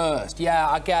out first. Yeah,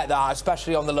 I get that,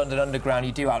 especially on the London Underground.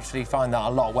 You do actually find that a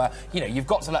lot, where, you know, you've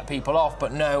got to let people off,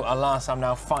 but no, alas, I'm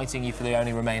now fighting you for the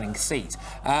only remaining seat.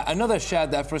 Another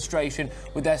shared their frustration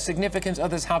with their significant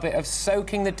other's habit of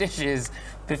soaking the dishes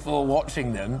before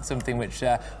watching them, something which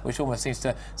almost seems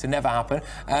to never happen.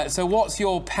 So what's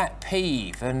your pet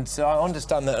peeve? And so I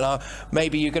understand that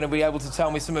maybe you're going to be able to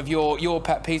tell me some of your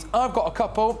pet peeves. I've got a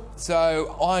couple.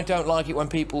 So I don't like it when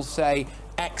people say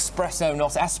espresso,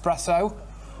 not espresso.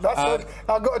 That's good.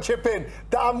 I've got to chip in.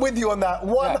 I'm with you on that,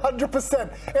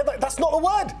 100%. That's not a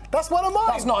word. That's one of mine.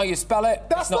 That's not how you spell it.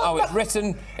 That's not how it's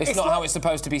written. It's not how it's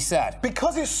supposed to be said.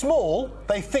 Because it's small,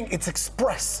 they think it's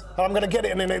express. And I'm going to get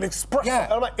it in an express. Yeah.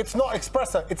 And I'm like, it's not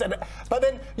espresso. But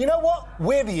then, you know what?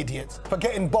 We're the idiots for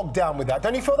getting bogged down with that.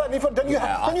 Don't you feel that? Don't you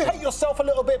hate yourself a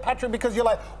little bit, Patrick, because you're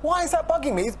like, why is that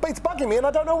bugging me? It's bugging me and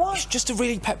I don't know why. It's just a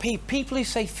really pet peeve. People who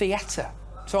say fiesta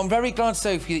So I'm very glad,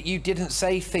 Sophie, that you didn't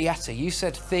say theatre. You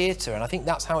said theatre, and I think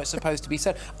that's how it's supposed to be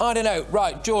said. I don't know.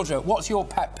 Right, Georgia, what's your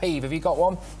pet peeve? Have you got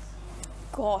one?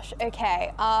 Gosh,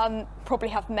 OK. Probably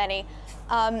have many.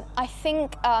 I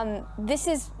think this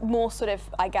is more sort of,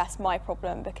 I guess, my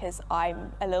problem because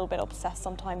I'm a little bit obsessed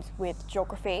sometimes with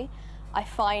geography. I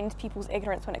find people's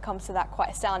ignorance when it comes to that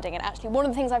quite astounding. And actually, one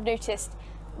of the things I've noticed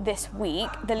this week,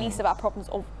 the least of our problems,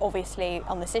 obviously,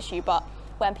 on this issue, but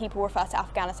when people refer to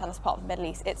Afghanistan as part of the Middle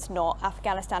East, it's not.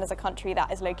 Afghanistan is a country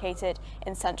that is located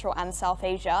in Central and South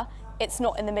Asia. It's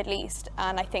not in the Middle East,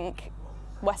 and I think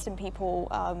Western people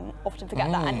often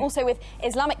forget that. And also with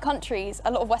Islamic countries, a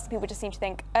lot of Western people just seem to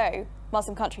think, oh,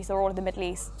 Muslim countries are all in the Middle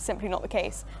East. Simply not the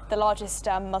case. The largest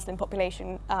Muslim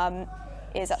population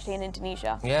is actually in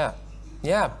Indonesia. Yeah.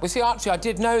 Yeah, well, see, actually, I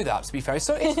did know that, to be fair.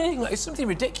 So it's something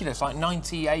ridiculous, like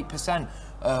 98%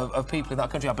 of people in that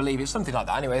country, I believe. It's something like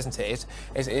that anyway, isn't it?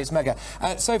 It's mega.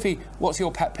 Sophie, what's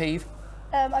your pet peeve?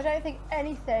 I don't think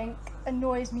anything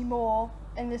annoys me more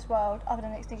in this world, other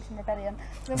than Extinction Rebellion,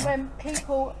 than when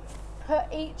people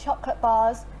eat chocolate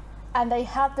bars and they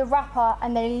have the wrapper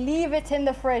and they leave it in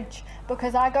the fridge,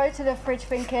 because I go to the fridge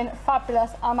thinking,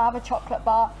 fabulous, I'm gonna have a chocolate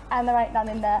bar, and there ain't none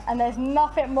in there. And there's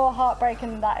nothing more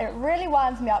heartbreaking than that. It really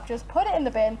winds me up. Just put it in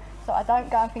the bin so I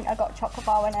don't go and think I got a chocolate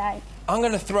bar when I ain't. I'm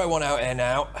going to throw one out here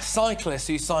now. Cyclists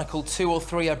who cycle 2 or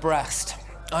 3 abreast.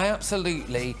 I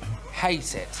absolutely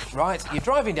hate it, right? You're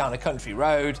driving down a country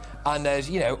road and there's,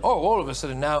 you know, all of a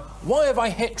sudden now, why have I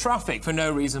hit traffic for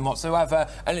no reason whatsoever?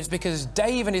 And it's because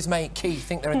Dave and his mate Keith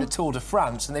think they're in the Tour de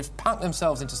France and they've packed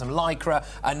themselves into some Lycra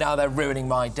and now they're ruining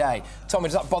my day. Tommy,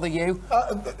 does that bother you?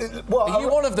 Are you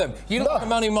one of them? You look like a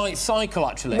man who might cycle,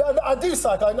 actually. No, I do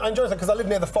cycle. I enjoy it because I live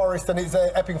near the forest and it's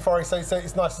Epping Forest, so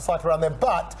it's nice to cycle around there.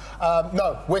 But,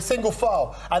 no, we're single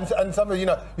file. And some of you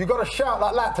know, you've got to shout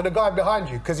like that to the guy behind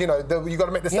you because, you know, you've got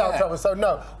to make the sound travel. So,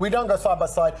 no, we don't go side by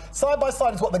side. Side by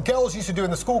side is what the girls used to do in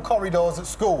the school corridors at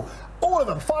school. All of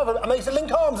them, 5 of them, and they used to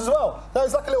link arms as well.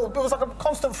 It was like a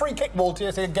constant free kick ball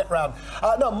to get round.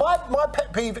 No, my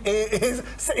pet peeve is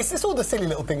it's all the silly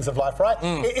little things of life, right?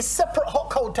 It's separate hot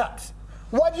cold taps.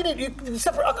 Why do you need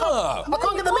separate? I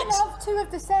can't get the mix. You have 2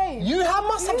 of the same. You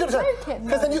must have 2 of the same.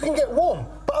 Because then you can get warm.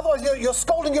 But otherwise, you're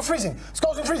scalding, you're freezing.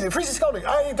 Scalding, freezing, freezing, scalding.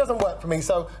 It doesn't work for me.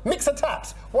 So mix the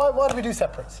taps. Why do we do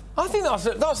separates? I think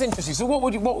that's interesting. So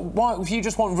why if you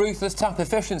just want ruthless tap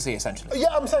efficiency, essentially?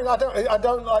 Yeah, I'm saying I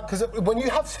don't like, because when you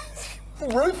have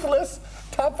ruthless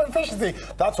tap efficiency,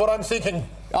 that's what I'm seeking.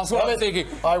 That's what I'm thinking.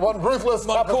 I want ruthless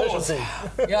tap efficiency.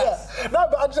 Yes. Yeah. No,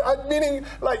 but I'm meaning,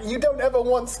 like, you don't ever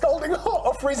want scalding hot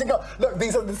or freezing hot. Look,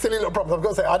 these are the silly little problems. I've got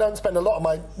to say, I don't spend a lot of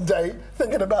my day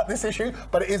thinking about this issue,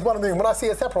 but it is one of the things. When I see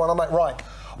a separate one, I'm like, right,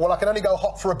 well, I can only go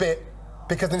hot for a bit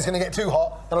because then it's going to get too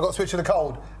hot, and I've got to switch to the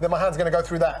cold. Then my hand's going to go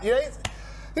through that. You know,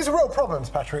 these are real problems,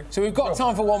 Patrick. So we've got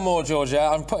time for one more, Georgia.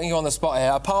 I'm putting you on the spot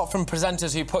here. Apart from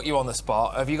presenters who put you on the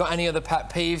spot, have you got any other pet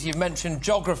peeves? You've mentioned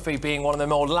geography being one of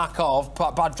them, or lack of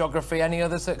bad geography. Any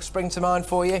others that spring to mind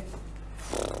for you?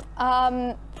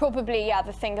 Probably, yeah,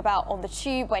 the thing about on the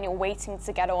tube when you're waiting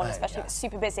to get on, especially if it's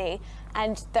super busy,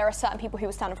 and there are certain people who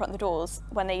will stand in front of the doors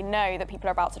when they know that people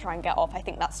are about to try and get off. I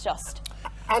think that's just...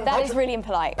 And that is really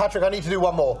impolite. Patrick, I need to do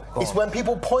one more. It's when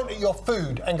people point at your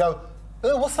food and go,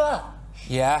 oh, what's that?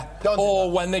 Yeah,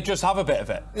 or when they just have a bit of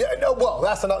it. Yeah, no, well,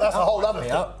 that's a whole other thing.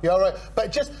 You're right.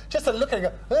 But just to look at it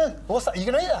and go, what's that? Are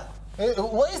you going to eat that?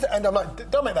 What is it? And I'm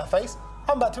like, don't make that face.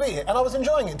 I'm about to eat it. And I was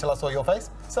enjoying it until I saw your face.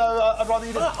 So I'd rather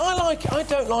you didn't. I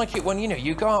don't like it when, you know,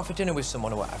 you go out for dinner with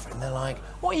someone or whatever and they're like,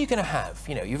 what are you going to have?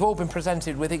 You know, you've all been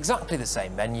presented with exactly the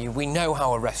same menu. We know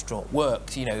how a restaurant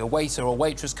works. You know, a waiter or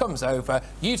waitress comes over,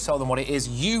 you tell them what it is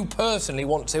you personally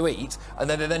want to eat, and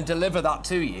then they then deliver that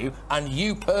to you, and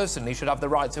you personally should have the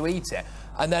right to eat it.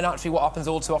 And then actually what happens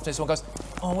all too often is someone goes,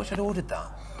 oh, I wish I'd ordered that.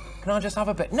 Can I just have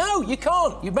a bit? No, you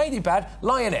can't. You've made your bed,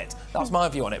 lie in it. That's my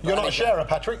view on it. You're not a sharer,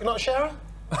 Patrick. You're not a sharer?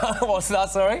 What's that,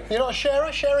 sorry? You're not a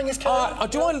sharer? Sharing is caring?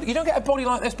 You don't get a body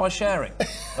like this by sharing,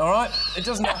 all right? It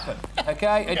doesn't happen,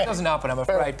 OK? It doesn't happen, I'm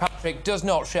afraid. Patrick does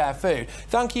not share food.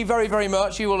 Thank you very, very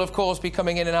much. You will, of course, be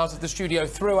coming in and out of the studio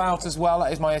throughout as well.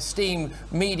 That is my esteemed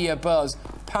Media Buzz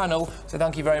panel, so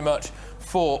thank you very much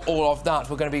for all of that.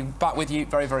 We're going to be back with you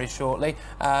very, very shortly.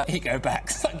 Here you go,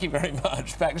 Bex. Thank you very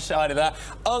much. Bex Schneider there.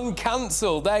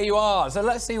 Uncancelled. There you are. So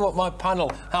let's see what my panel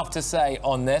have to say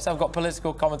on this. I've got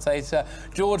political commentator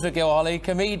Georgia Gilholy,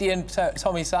 comedian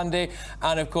Tommy Sandy,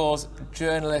 and, of course,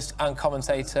 journalist and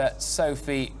commentator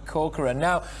Sophie Corcoran.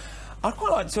 Now, I'd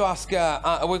quite like to ask.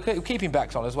 We're keeping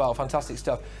Bex on as well. Fantastic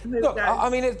stuff. Look, I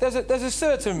mean, there's a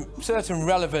certain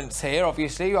relevance here.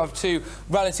 Obviously, you have two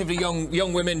relatively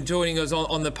young women joining us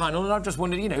on the panel, and I've just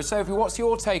wondered, you know, Sophie, what's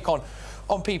your take on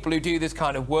people who do this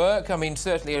kind of work? I mean,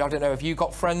 certainly, I don't know if you've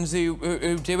got friends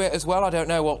who do it as well. I don't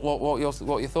know what your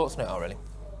thoughts on it are, really.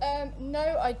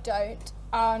 No, I don't.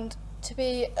 And to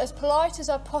be as polite as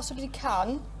I possibly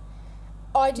can,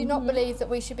 I do not believe that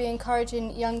we should be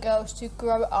encouraging young girls to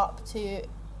grow up to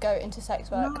go into sex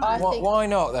work. No. Why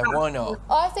not, then? Why not?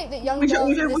 I think that young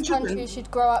girls in this country should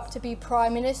grow up to be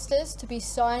prime ministers, to be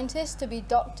scientists, to be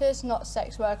doctors, not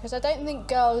sex workers. I don't think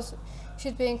girls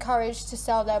should be encouraged to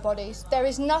sell their bodies. There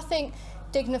is nothing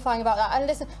dignifying about that. And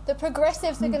listen, the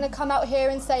progressives are going to come out here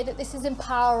and say that this is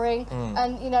empowering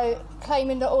and, you know,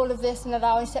 claiming that all of this and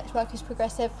allowing sex work is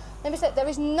progressive. Let me say, there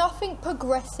is nothing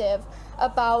progressive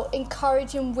about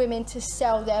encouraging women to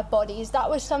sell their bodies. That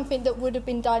was something that would have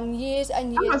been done years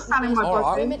and years ago.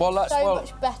 Women are so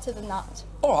much better than that.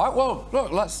 All right, well,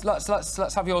 look,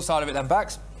 let's have your side of it then,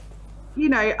 Bax. You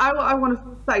know, I want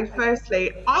to say,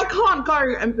 firstly, I can't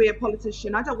go and be a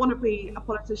politician. I don't want to be a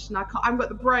politician. I haven't got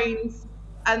the brains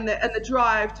and the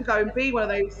drive to go and be one of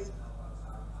those,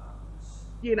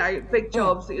 you know, big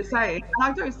jobs that you're saying.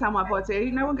 And I don't sell my body.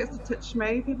 No one gets to touch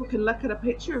me. People can look at a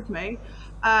picture of me.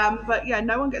 But yeah,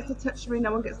 no one gets to touch me.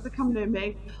 No one gets to come near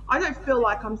me. I don't feel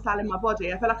like I'm selling my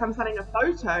body. I feel like I'm selling a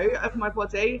photo of my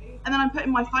body, and then I'm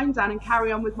putting my phone down and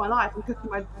carry on with my life and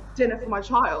cooking my dinner for my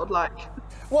child. Like,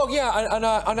 well, yeah, and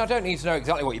I don't need to know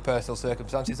exactly what your personal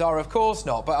circumstances are, of course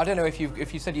not. But I don't know if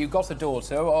you said you got a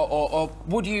daughter, or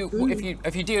would you,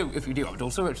 if you do have a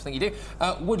daughter, which I think you do,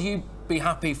 would you be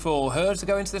happy for her to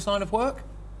go into this line of work?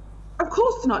 Of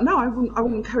course not. No, I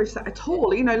wouldn't encourage that at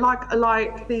all. You know, like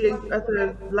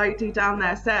the lady down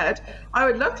there said, I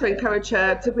would love to encourage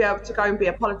her to be able to go and be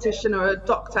a politician or a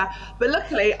doctor. But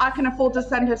luckily, I can afford to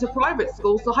send her to private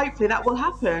school, so hopefully that will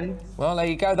happen. Well, there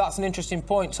you go. That's an interesting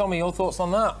point. Tommy, your thoughts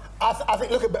on that? I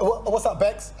think, look at, what's up,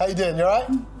 Bex? How you doing? You all right?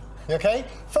 You okay?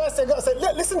 First, I've got to say,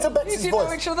 listen to Bex's voice.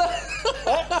 Know each other?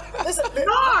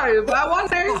 No, but I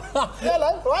wonder.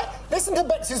 Hello, right? Listen to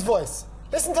Bex's voice.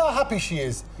 Listen to how happy she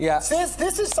is. Yeah.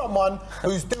 This is someone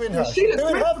who's doing her. She's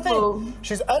doing her thing.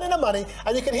 She's earning her money,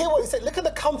 and you can hear what he said. Look at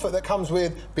the comfort that comes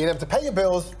with being able to pay your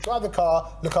bills, drive the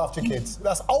car, look after your kids.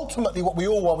 That's ultimately what we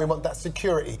all want. We want that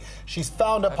security. She's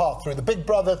found her path through the Big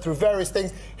Brother, through various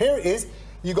things. Here it is.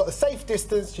 You've got the safe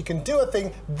distance, you can do a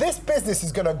thing. This business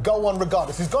is going to go on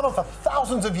regardless. It's gone on for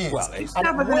thousands of years. Well, it's and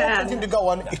it will continue to go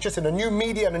on. It's just in a new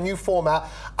media and a new format.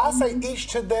 I say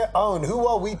each to their own. Who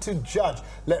are we to judge?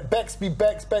 Let Bex be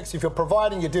Bex. Bex, if you're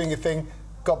providing, you're doing your thing,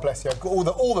 God bless you. All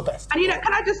the best. And you know,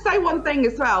 can I just say one thing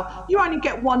as well? You only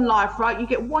get one life, right? You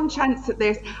get one chance at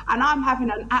this, and I'm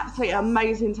having an absolutely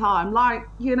amazing time. Like,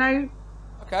 you know.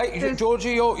 Okay,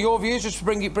 Georgia, your views, just to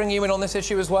bring you in on this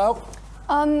issue as well.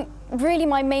 Really,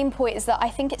 my main point is that I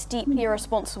think it's deeply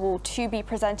irresponsible to be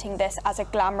presenting this as a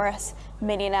glamorous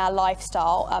millionaire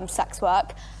lifestyle, sex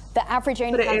work. The average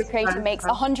OnlyFans creator makes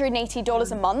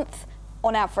 $180 a month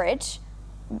on average.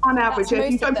 On average,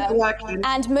 if you don't put the work in.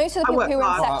 And most of the people who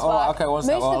are in sex work, most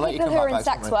of the people who are in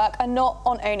sex work are not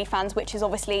on OnlyFans, which is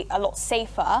obviously a lot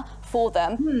safer for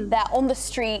them. They're on the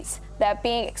streets, they're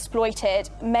being exploited,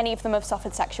 many of them have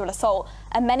suffered sexual assault,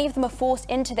 and many of them are forced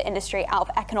into the industry out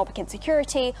of economic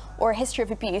insecurity or a history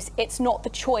of abuse. It's not the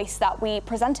choice that we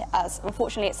present it as.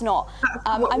 Unfortunately, it's not.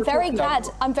 I'm very glad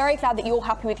that you're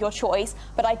happy with your choice,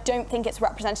 but I don't think it's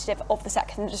representative of the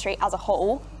sex industry as a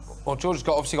whole. Well, George's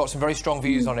obviously got some very strong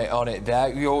views on it there.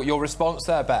 Your response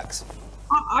there, Bex?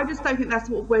 I just don't think that's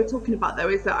what we're talking about, though,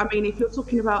 is that, I mean, if you're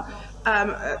talking about,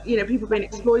 you know, people being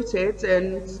exploited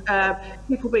and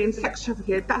people being sex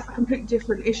trafficked, that's a completely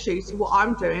different issue to what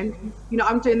I'm doing. You know,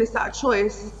 I'm doing this out of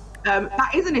choice.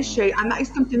 That is an issue, and that is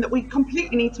something that we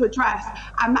completely need to address,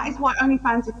 and that is why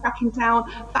OnlyFans is cracking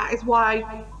down. That is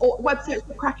why websites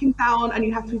are cracking down, and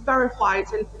you have to be verified,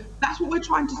 and that's what we're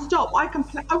trying to stop. I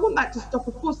want that to stop.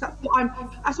 Of course, that's what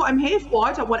I'm here for.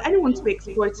 I don't want anyone to be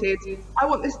exploited. I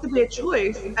want this to be a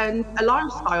choice and a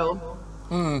lifestyle.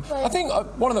 I think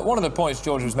one of the points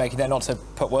Georgia was making there, not to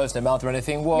put words in her mouth or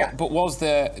anything, but was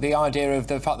the idea of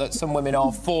the fact that some women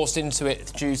are forced into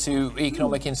it due to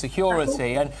economic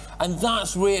insecurity, and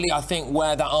that's really, I think,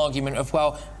 where that argument of,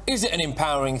 well, is it an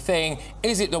empowering thing?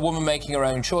 Is it the woman making her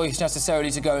own choice necessarily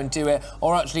to go and do it,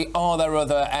 or actually are there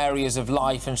other areas of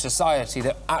life and society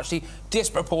that actually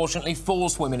disproportionately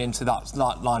force women into that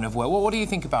line of work? Well, what do you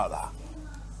think about that?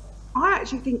 I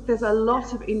actually think there's a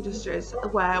lot of industries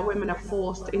where women are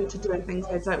forced into doing things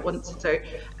they don't want to do,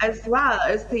 as well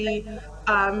as the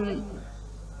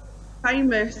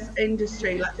famous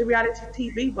industry, like the reality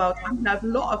TV world, I know a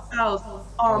lot of girls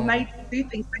are made to do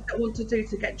things they don't want to do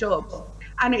to get jobs.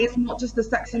 And it is not just the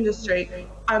sex industry.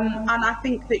 And I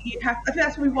think that I think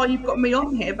that's probably why you've got me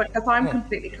on here, because I'm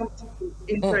completely comfortable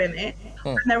in doing it.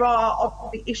 And there are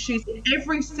obviously issues in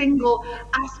every single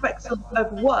aspect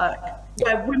of work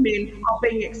where women are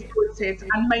being exploited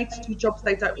and made to do jobs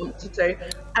they don't want to do.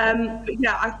 But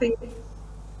yeah, I think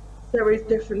there is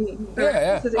different.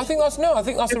 I think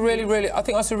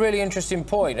that's a really interesting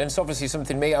point, and it's obviously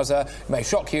something me may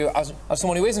shock you as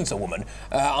someone who isn't a woman.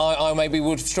 I maybe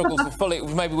would struggle to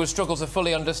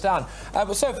fully understand.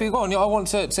 But Sophie, go on. I want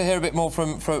to hear a bit more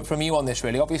from you on this.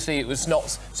 Really, obviously, it was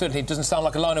not certainly doesn't sound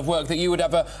like a line of work that you would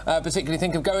ever particularly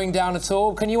think of going down at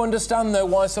all. Can you understand though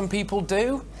why some people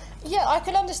do? Yeah, I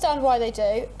can understand why they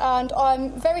do, and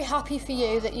I'm very happy for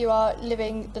you that you are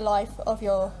living the life of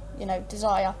your,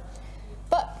 desire.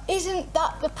 But isn't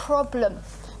that the problem?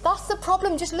 That's the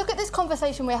problem. Just look at this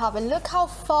conversation we're having. Look how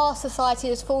far society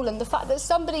has fallen. The fact that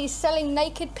somebody selling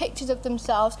naked pictures of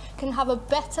themselves can have a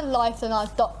better life than our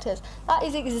doctors. That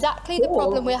is exactly the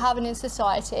problem we're having in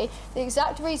society. The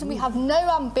exact reason we have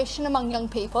no ambition among young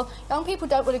people. Young people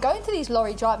don't want to go into these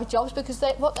lorry driver jobs because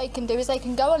what they can do is they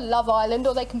can go on Love Island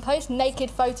or they can post naked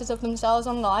photos of themselves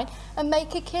online and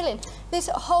make a killing. This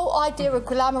whole idea of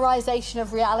glamorisation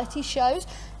of reality shows,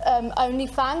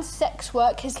 OnlyFans, sex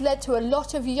work has led to a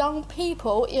lot of young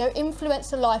people,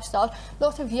 influencer lifestyle, a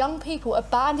lot of young people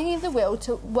abandoning the will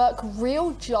to work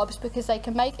real jobs because they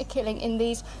can make a killing in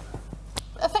these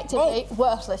effectively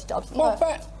worthless jobs.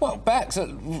 Bex,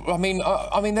 I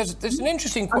mean, there's an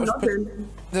interesting question.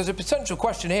 There's a potential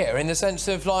question here in the sense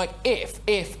of like, if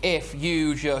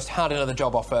you just had another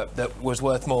job offer that was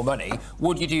worth more money,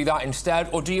 would you do that instead,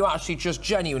 or do you actually just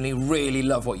genuinely really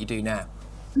love what you do now?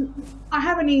 I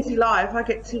have an easy life. I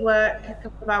get to work a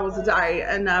couple of hours a day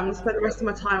and spend the rest of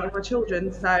my time with my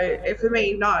children. So for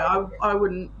me, no, I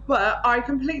wouldn't. But I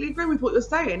completely agree with what you're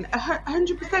saying.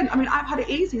 100%. I mean, I've had it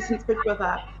easy since Big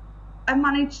Brother. I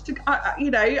managed to, I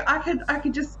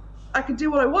could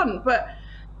do what I want. But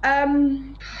I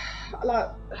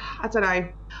don't know.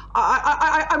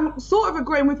 I'm sort of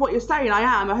agreeing with what you're saying. I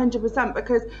am 100%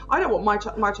 because I don't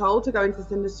want my child to go into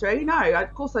this industry. No,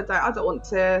 of course I don't. I don't want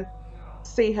to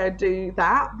see her do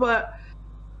that, but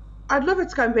I'd love her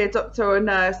to go and be a doctor or a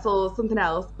nurse or something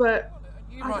else. But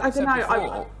I don't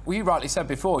know. You rightly said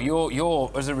before,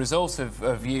 you're as a result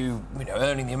of you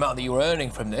earning the amount that you're earning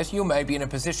from this, you may be in a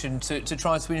position to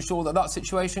try to ensure that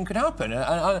situation could happen.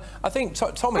 And I think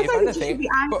Tommy, I don't think you should be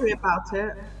angry about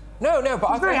it. No, but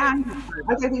I'm very angry.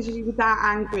 I don't think you should be that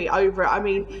angry over it. I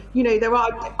mean,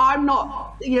 I'm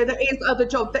not, there is other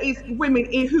jobs. There is women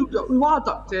who are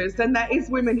doctors, and there is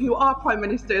women who are prime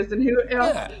ministers, and who,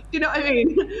 you know what I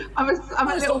mean? I'm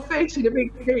a little fish in a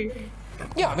big sea.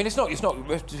 Yeah, I mean, it's not.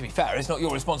 To be fair, it's not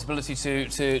your responsibility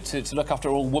to look after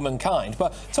all womankind.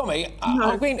 But Tommy,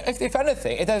 I mean, if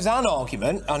anything, if there's an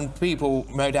argument, and people,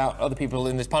 no doubt, other people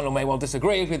in this panel may well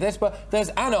disagree with this, but there's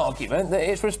an argument that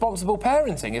it's responsible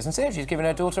parenting, isn't it? She's giving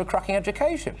her daughter a cracking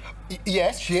education.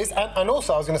 Yes, she is, and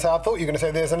also I was going to say, I thought you were going to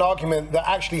say there's an argument that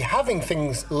actually having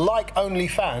things like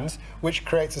OnlyFans, which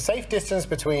creates a safe distance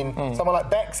between someone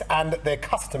like Bex and their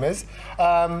customers.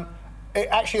 It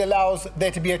actually allows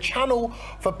there to be a channel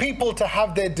for people to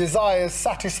have their desires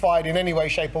satisfied in any way,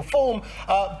 shape or form,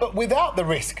 but without the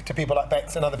risk to people like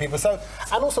Bex and other people. So,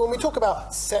 and also when we talk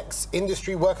about sex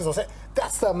industry workers or sex,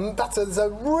 there's a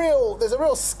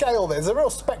real scale there. There's a real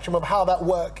spectrum of how that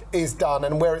work is done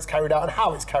and where it's carried out and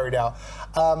how it's carried out.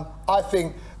 I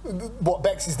think what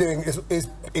Bex is doing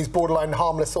is borderline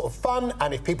harmless sort of fun,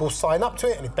 and if people sign up to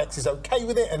it and if Bex is okay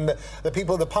with it and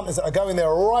the punters that are going there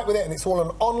are all right with it and it's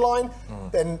all online,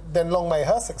 then long may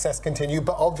her success continue.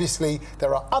 But obviously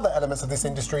there are other elements of this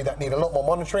industry that need a lot more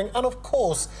monitoring, and of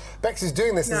course Bex is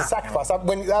doing this as a sacrifice.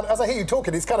 As I hear you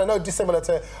talking, it's kind of no dissimilar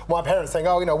to my parents saying,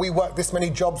 oh, we work this many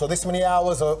jobs or this many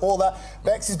hours or all that.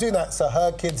 Bex is doing that so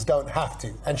her kids don't have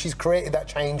to, and she's created that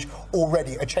change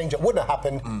already, a change that wouldn't have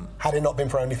happened had it not been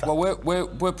for OnlyFans. Well,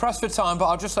 we're pressed for time, but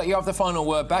I'll just let you have the final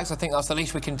word, Bex. I think that's the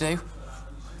least we can do.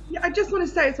 Yeah, I just want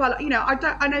to say as well,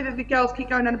 I know that the girls keep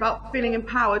going on about feeling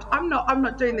empowered. I'm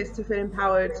not doing this to feel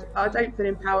empowered. I don't feel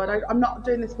empowered. I'm not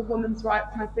doing this for women's rights,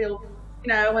 and I feel,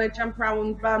 I want to jump around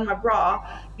and burn my bra.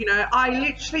 I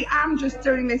literally am just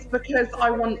doing this because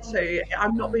I want to.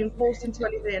 I'm not being forced into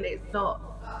anything. It's not.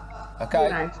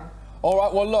 Okay. All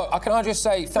right, well, look, can I just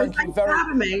say thank you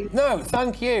very much. No,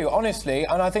 thank you, honestly.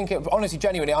 And I think, honestly,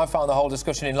 genuinely, I found the whole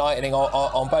discussion enlightening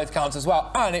on both counts as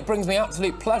well. And it brings me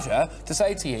absolute pleasure to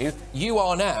say to you, you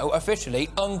are now officially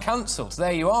uncancelled.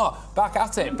 There you are, back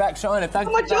at it. Beck Shiner, thank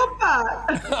you. My job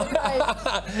back.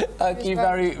 Thank you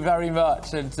very, very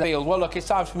much. And well, look, it's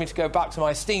time for me to go back to my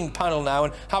esteemed panel now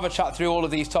and have a chat through all of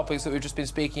these topics that we've just been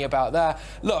speaking about there.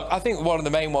 Look, I think one of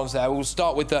the main ones there, we'll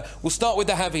start with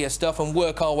the heavier stuff and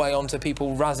work our way on to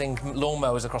people razzing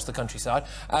lawnmowers across the countryside.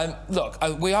 Look,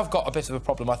 we have got a bit of a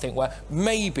problem, I think, where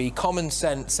maybe common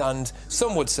sense, and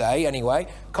some would say, anyway,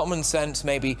 common sense,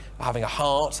 maybe having a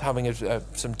heart, having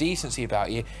some decency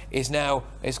about you, it's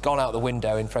gone out the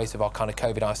window in face of our kind of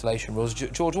COVID isolation rules.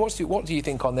 George, what do you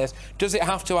think on this? Does it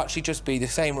have to actually just be the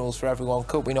same rules for everyone?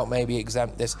 Could we not maybe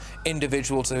exempt this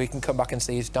individual so he can come back and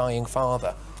see his dying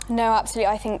father? No, absolutely.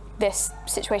 I think this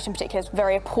situation in particular is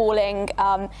very appalling.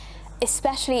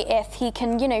 Especially if he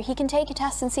can, he can take a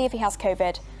test and see if he has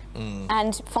COVID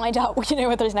and find out,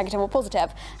 whether he's negative or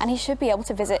positive. And he should be able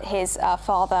to visit his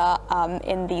father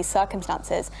in these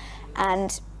circumstances.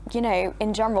 And,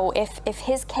 in general, if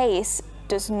his case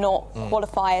does not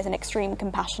qualify as an extreme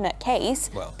compassionate case,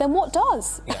 then what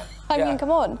does? Yeah. I mean, come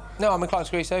on. No, I'm inclined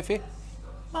to agree, Sophie.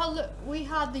 Well, look, we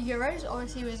had the Euros,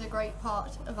 obviously was a great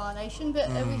part of our nation, but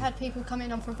we had people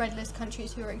coming on from red list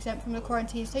countries who are exempt from the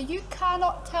quarantine. So you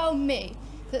cannot tell me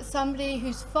that somebody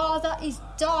whose father is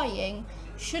dying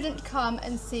shouldn't come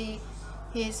and see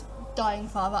his dying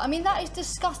father. I mean, that is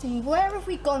disgusting. Where have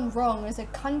we gone wrong as a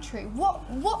country? What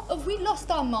have we lost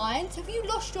our minds? Have you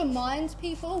lost your minds,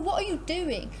 people? What are you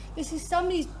doing? This is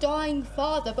somebody's dying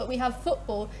father, but we have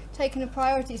football taking the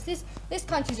priorities. This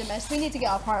country's a mess. We need to get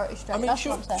our priorities straight. I mean, that's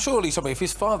what I'm saying. Surely, if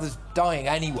his father's dying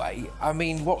anyway, I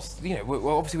mean,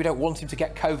 obviously we don't want him to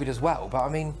get COVID as well, but I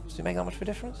mean, does it make that much of a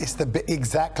difference? It's the bit,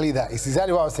 exactly that. It's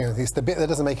exactly what I was thinking. It's the bit that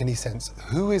doesn't make any sense.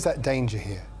 Who is at danger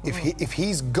here? If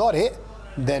he's got it,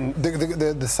 then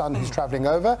the son who's travelling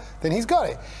over, then he's got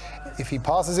it. If he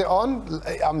passes it on,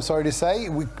 I'm sorry to say,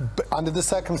 under the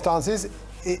circumstances,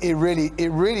 it really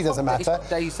doesn't matter. He's got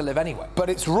days to live anyway. But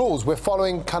it's rules. We're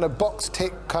following kind of box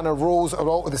tick kind of rules.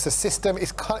 It's a system.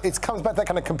 It comes back to that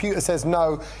kind of computer says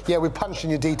no. Yeah, we're punching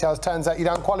your details. Turns out you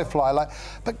don't qualify.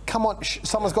 But come on,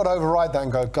 someone's got to override that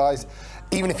and go, guys.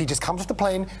 Even if he just comes off the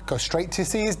plane, goes straight to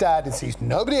see his dad and sees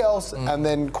nobody else, and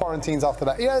then quarantines after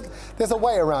that. There's a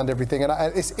way around everything, and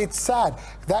it's sad.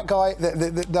 That guy,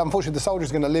 unfortunately, the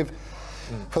soldier's going to live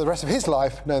for the rest of his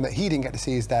life knowing that he didn't get to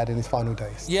see his dad in his final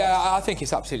days. Yeah, I think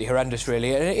it's absolutely horrendous,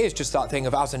 really. And it is just that thing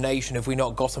of, as a nation, have we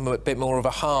not got a bit more of a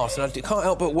heart? And I can't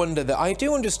help but wonder that I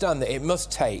do understand that it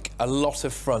must take a lot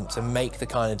of front to make the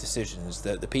kind of decisions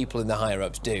that the people in the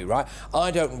higher-ups do, right?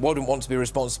 I wouldn't want to be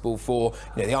responsible for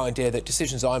the idea that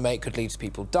decisions I make could lead to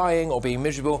people dying or being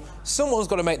miserable. Someone's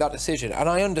got to make that decision, and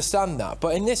I understand that.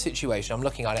 But in this situation, I'm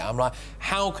looking at it, I'm like,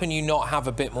 how can you not have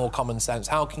a bit more common sense?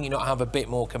 How can you not have a bit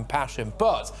more compassion?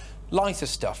 But lighter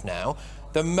stuff now.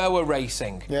 The Mower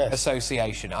Racing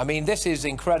Association. I mean, this is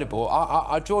incredible.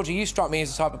 Georgia, you strike me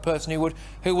as the type of person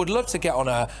who would love to get on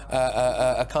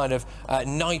a kind of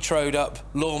nitroed up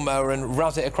lawnmower and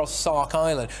razz it across Sark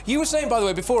Island. You were saying, by the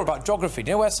way, before about geography. Do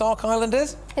you know where Sark Island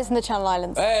is? It's in the Channel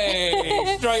Islands.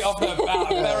 Hey, straight off the bat,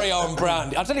 very on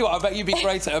brand. I'll tell you what, I bet you'd be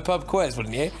great at a pub quiz,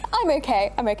 wouldn't you? I'm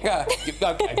okay. Yeah,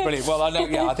 okay, brilliant. Well, I know.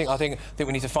 Yeah, I think we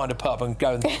need to find a pub and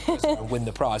go and win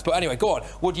the prize. But anyway, go on.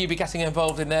 Would you be getting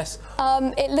involved in this?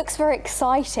 It looks very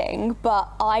exciting,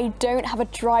 but I don't have a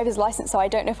driver's license, so I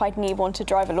don't know if I'd need one to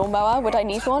drive a lawnmower. Would I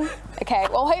need one? Okay,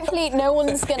 well, hopefully no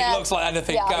one's gonna... It looks like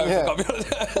anything goes.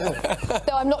 Yeah.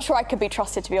 Though I'm not sure I could be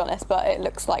trusted, to be honest, but it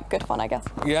looks like good fun, I guess.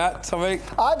 Yeah, Tommy?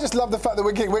 I just love the fact that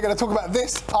we're going to talk about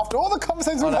this after all the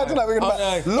conversations we've had tonight. We're going to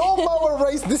talk about lawnmower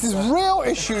race. This is real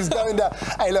issues going down.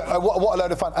 Hey, look, what a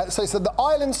load of fun. So the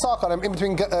island, Sark Island, in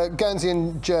between Guernsey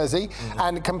and Jersey,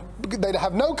 and they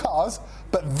have no cars,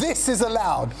 but this is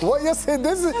allowed. What you're saying,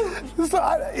 it's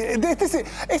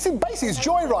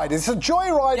joyriding. It's a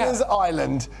joyriders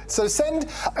island. So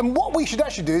and what we should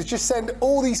actually do is just send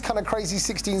all these kind of crazy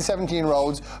 16,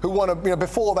 17-year-olds who want to,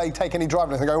 before they take any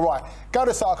driving lessons, go, right, go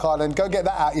to Sark Island, go get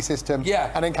that out of your system,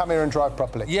 and then come here and drive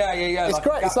properly. Yeah. It's like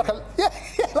great. It's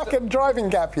like a driving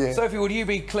gap here. Sophie, would you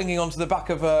be clinging onto the back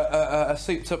of a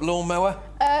souped-up lawnmower?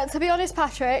 To be honest,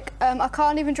 Patrick, I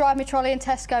can't even drive my trolley in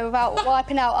Tesco without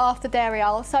wiping out half the dairy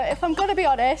aisle. So if I'm going to be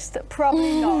honest,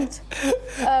 probably not.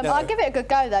 No. I'd give it a good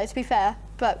go, though, to be fair.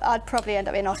 But I'd probably end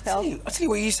up in hospital. I'll tell you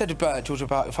what you said about, George,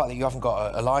 about the fact that you haven't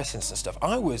got a licence and stuff.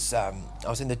 I was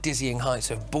in the dizzying heights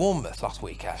of Bournemouth last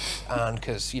weekend, and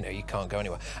because, you can't go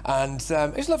anywhere. And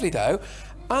it was lovely, though.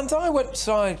 And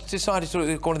I decided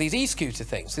to go one of these e-scooter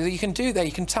things. So you can do that,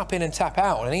 you can tap in and tap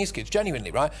out on an e-scooter, genuinely,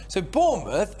 right? So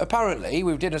Bournemouth, apparently,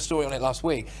 we did a story on it last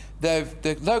week,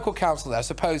 the local council there,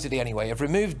 supposedly anyway, have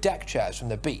removed deck chairs from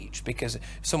the beach because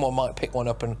someone might pick one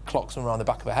up and clock someone around the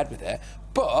back of the head with it.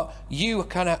 But you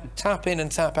can tap in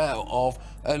and tap out of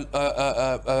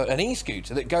an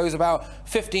e-scooter that goes about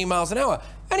 15 miles an hour.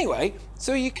 Anyway,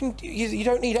 so you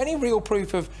don't need any real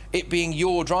proof of it being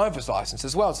your driver's licence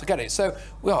as well to get it. So,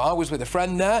 well, I was with a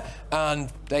friend there, and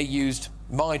they used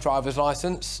my driver's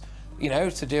licence, you know,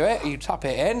 to do it. You tap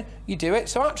it in, you do it.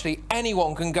 So actually,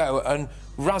 anyone can go and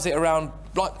razz it around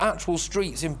like actual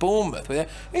streets in Bournemouth with it.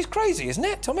 It's crazy, isn't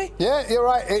it, Tommy? Yeah, you're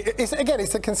right.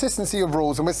 It's the consistency of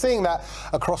rules, and we're seeing that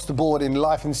across the board in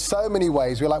life in so many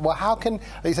ways. We're like, well, how can,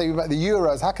 they say about the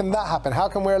Euros, how can that happen? How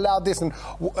can we allow this? And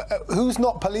who's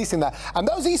not policing that? And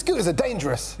those e-scooters are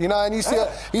dangerous, you know, and you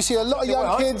see a lot of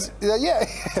young kids, yeah,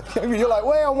 you're like,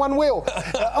 way on one wheel.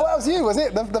 Oh, that was you, was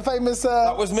it? The famous...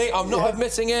 that was me. I'm not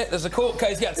admitting it. There's a court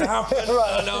case yet to happen.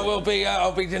 Right. And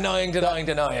I'll be denying.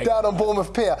 Down on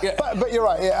Bournemouth Pier. Yeah. But you're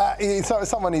right, so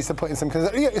someone needs to put in some...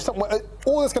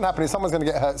 all that's going to happen is someone's going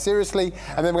to get hurt seriously,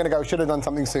 and then we're going to go, should have done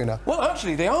something sooner. Well,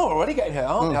 actually, they are already getting hurt,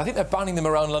 aren't they? I think they're banning them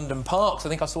around London parks. I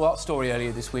think I saw that story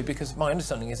earlier this week, because my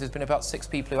understanding is there's been about 6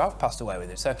 people who have passed away with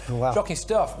it. So, shocking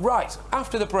stuff. Right,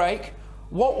 after the break,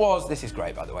 this is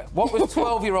great, by the way, what was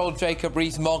 12-year-old Jacob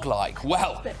Rees-Mogg like?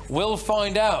 Well, we'll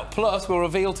find out. Plus, we'll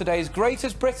reveal today's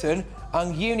Greatest Britain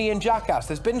and Union Jackass.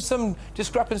 There's been some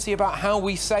discrepancy about how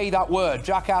we say that word.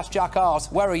 Jackass,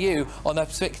 jackass, where are you on the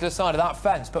particular side of that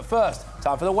fence? But first,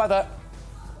 time for the weather.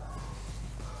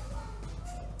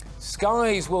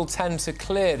 Skies will tend to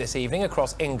clear this evening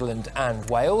across England and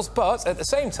Wales, but at the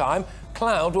same time,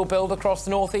 cloud will build across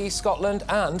the north-east, Scotland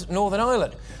and Northern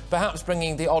Ireland, perhaps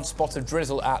bringing the odd spot of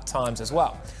drizzle at times as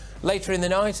well. Later in the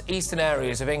night, eastern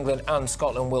areas of England and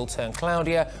Scotland will turn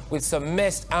cloudier, with some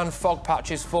mist and fog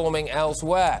patches forming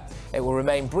elsewhere. It will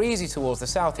remain breezy towards the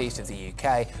southeast of the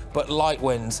UK, but light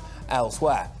winds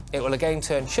elsewhere. It will again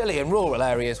turn chilly in rural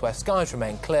areas where skies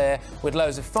remain clear, with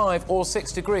lows of 5 or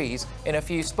 6 degrees in a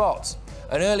few spots.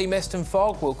 An early mist and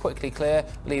fog will quickly clear,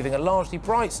 leaving a largely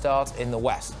bright start in the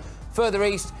west. Further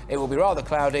east, it will be rather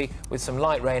cloudy, with some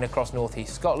light rain across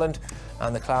north-east Scotland,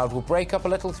 and the cloud will break up a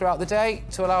little throughout the day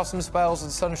to allow some spells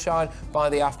of sunshine by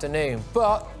the afternoon.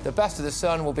 But the best of the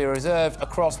sun will be reserved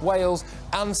across Wales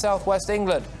and southwest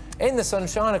England. In the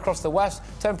sunshine across the west,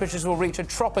 temperatures will reach a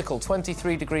tropical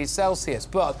 23 degrees Celsius,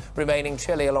 but remaining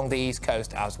chilly along the east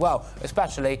coast as well,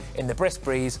 especially in the brisk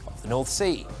breeze of the North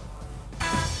Sea.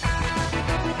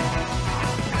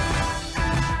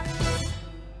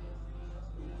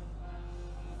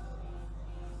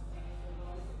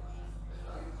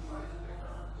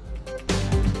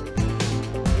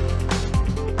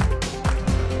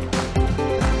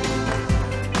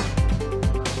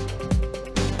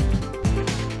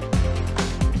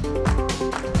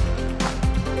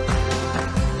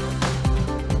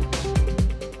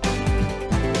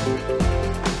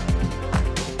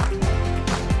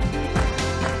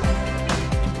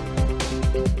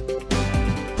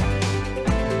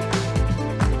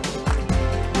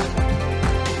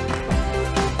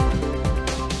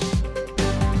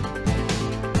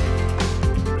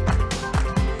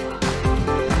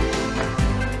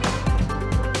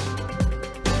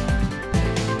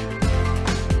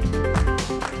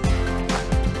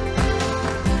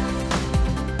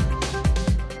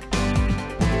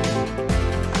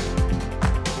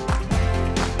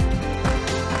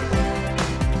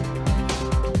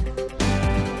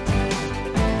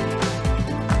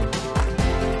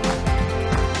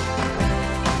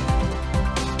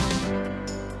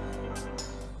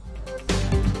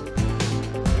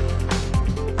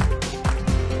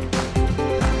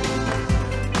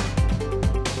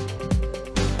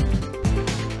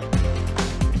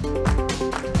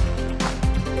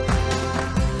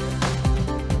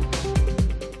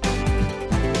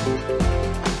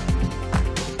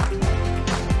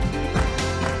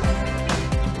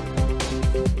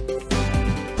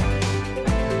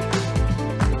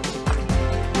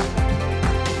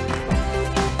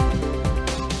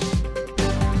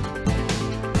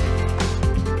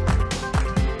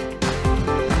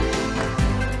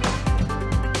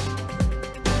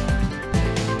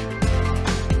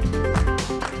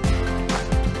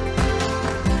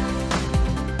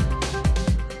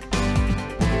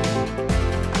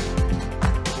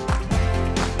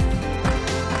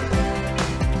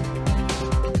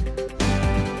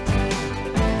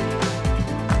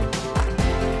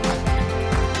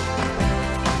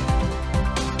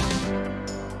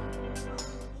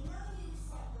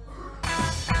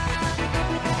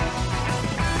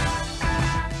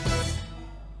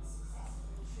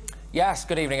 Yes,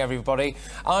 good evening, everybody.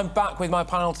 I'm back with my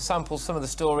panel to sample some of the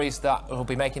stories that will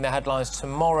be making their headlines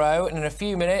tomorrow. And in a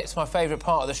few minutes, my favourite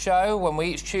part of the show, when we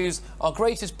each choose our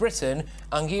greatest Briton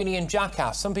and Union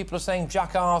jackass. Some people are saying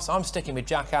jackass. I'm sticking with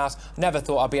jackass. Never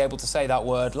thought I'd be able to say that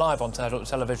word live on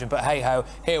television, but hey-ho,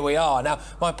 here we are. Now,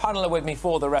 my panel are with me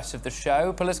for the rest of the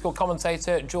show. Political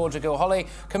commentator Georgia Gilholy,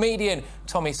 comedian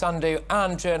Tommy Sandu,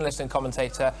 and journalist and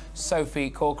commentator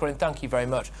Sophie Corcoran. Thank you very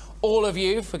much, all of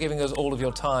you, for giving us all of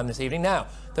your time this evening. Now,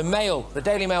 the Mail, the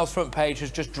Daily Mail's front page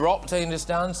has just dropped, I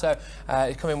understand, so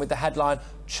it's coming with the headline,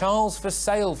 Charles for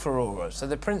sale for Aurora. So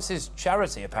the Prince's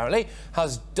charity, apparently,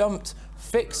 has dumped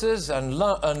fixers and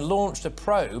launched a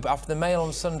probe after the Mail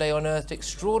on Sunday unearthed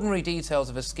extraordinary details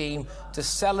of a scheme to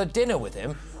sell a dinner with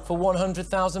him for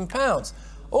 £100,000.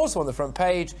 Also on the front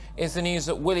page is the news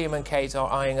that William and Kate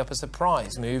are eyeing up a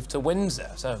surprise move to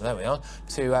Windsor. So there we are,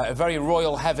 to a very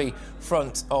royal-heavy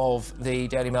front of the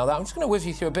Daily Mail. I'm just going to whiz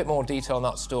you through a bit more detail on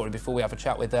that story before we have a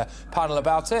chat with the panel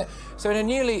about it. So in a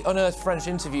newly unearthed French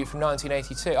interview from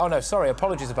 1982... Oh, no, sorry,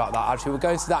 apologies about that, actually. We'll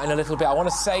go into that in a little bit. I want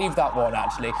to save that one,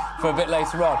 actually, for a bit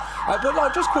later on. But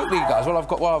like, just quickly, guys,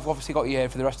 I've obviously got you here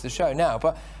for the rest of the show now,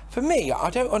 but for me, I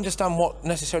don't understand what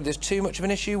necessarily there's too much of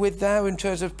an issue with there in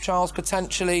terms of Charles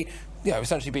potentially, you know,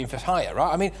 essentially being for hire,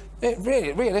 right? I mean,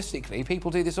 realistically,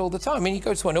 people do this all the time. I mean, you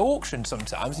go to an auction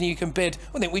sometimes and you can bid.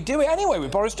 I think we do it anyway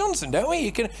with Boris Johnson, don't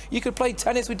we? You could play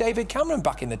tennis with David Cameron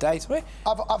back in the day, don't we?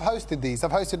 I've hosted these.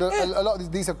 I've hosted a lot of these.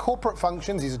 These are corporate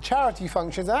functions. These are charity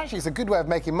functions, and actually, it's a good way of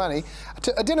making money.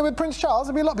 A dinner with Prince Charles.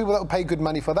 There'll be a lot of people that will pay good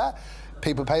money for that.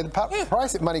 People pay the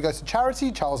price. Money goes to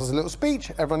charity. Charles has a little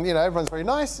speech. Everyone, you know, everyone's very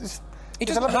nice. He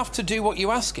doesn't have to do what you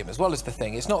ask him, as well as the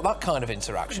thing. It's not that kind of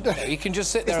interaction. You know? You can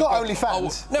just sit there. It's not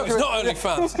OnlyFans. Oh, no, it's not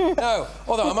OnlyFans. No.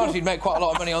 Although I imagine you'd make quite a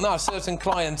lot of money on that, a certain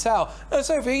clientele. No,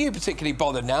 Sophie, are you particularly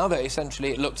bothered now that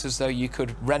essentially it looks as though you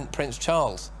could rent Prince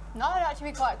Charles? No, it'd actually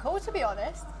be quite cool, to be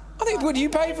honest. I think, would you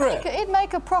pay for it? It'd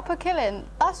make a proper killing.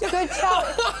 That's good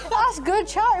charity. That's good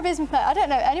charity business. I don't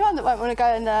know anyone that won't want to go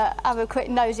and have a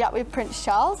quick nosy up with Prince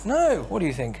Charles. No. What do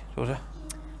you think, Georgia?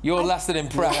 You're less than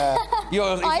impressed.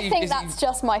 I think that's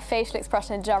just my facial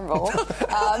expression in general.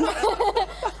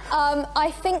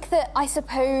 I think that, I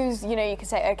suppose, you know, you could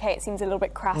say, OK, it seems a little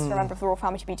bit crass for a member of the royal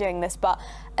family to be doing this, but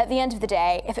at the end of the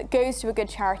day, if it goes to a good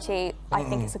charity, I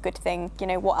think it's a good thing. You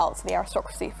know, what else are the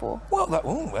aristocracy for? Well,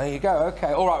 there you go.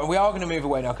 OK, all right, we are going to move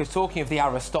away now, because talking of the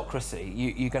aristocracy,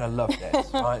 you're going to love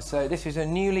this, right? So this is a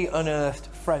newly unearthed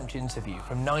French interview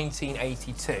from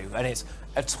 1982, and it's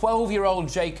a 12-year-old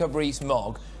Jacob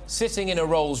Rees-Mogg sitting in a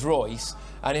Rolls-Royce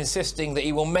and insisting that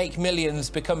he will make millions,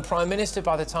 become Prime Minister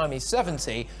by the time he's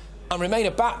 70 and remain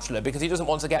a bachelor because he doesn't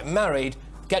want to get married,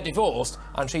 get divorced,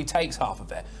 and she takes half of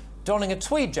it. Donning a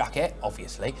tweed jacket,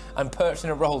 obviously, and perched in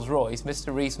a Rolls-Royce,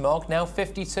 Mr Rees-Mogg, now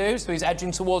 52, so he's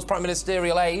edging towards prime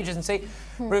ministerial age, isn't he?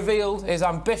 Revealed his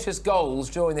ambitious goals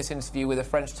during this interview with a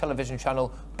French television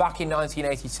channel back in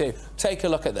 1982. Take a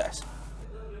look at this.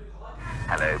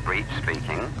 Hello, Breach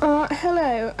speaking.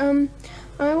 Hello.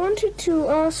 I wanted to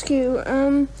ask you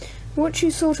what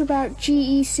you thought about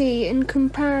GEC in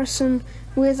comparison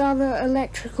with other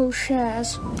electrical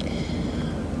shares.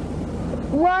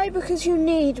 Why? Because you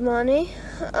need money,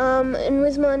 and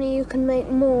with money you can make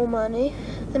more money,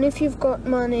 and if you've got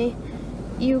money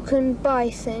you can buy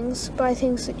things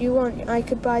that you want. I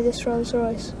could buy this Rolls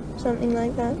Royce, something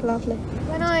like that. Lovely.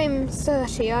 When I'm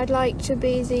 30, I'd like to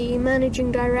be the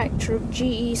managing director of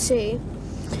GEC.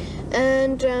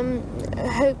 And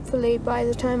hopefully by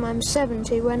the time I'm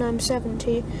 70, when I'm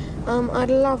 70, I'd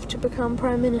love to become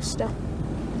Prime Minister.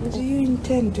 Do you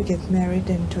intend to get married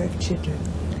and to have children?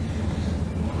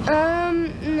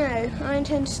 No, I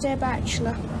intend to stay a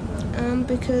bachelor,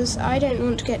 because I don't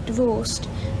want to get divorced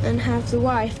and have the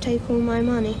wife take all my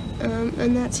money,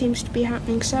 and that seems to be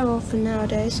happening so often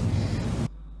nowadays.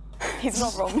 He's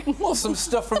not wrong. Well, some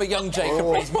stuff from a young Jacob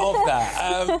Rees-Mogg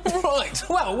there. Right,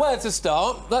 well, where to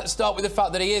start? Let's start with the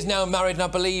fact that he is now married and I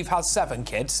believe has 7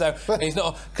 kids, so he's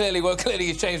not... Clearly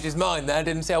he's changed his mind there,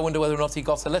 didn't he? I wonder whether or not he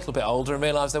got a little bit older and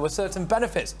realised there were certain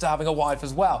benefits to having a wife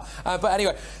as well. But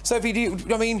anyway, Sophie,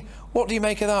 what do you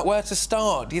make of that? Where to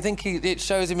start? Do you think it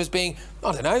shows him as being,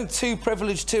 I don't know, too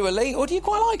privileged, too elite, or do you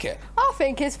quite like it? I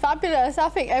think it's fabulous. I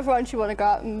think everyone should want to go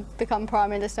out and become Prime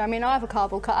Minister. I mean, I have a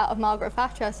cardboard cut out of Margaret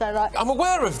Thatcher, so, like, I'm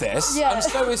aware of this, and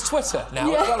so is Twitter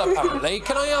now as well, apparently.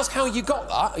 Can I ask how you got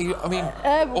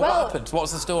that? What happened?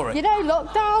 What's the story? You know,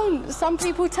 lockdown, some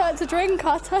people turn to drink,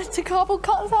 I turn to cardboard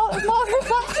cutouts of Margaret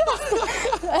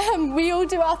Thatcher. We all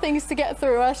do our things to get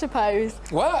through, I suppose.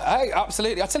 Well, hey,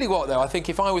 absolutely. I tell you what, though, I think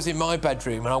if I was in my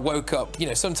bedroom and I woke up, you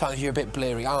know, sometimes you're a bit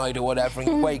bleary-eyed or whatever, and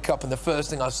you wake up and the first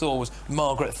thing I saw was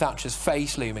Margaret Thatcher's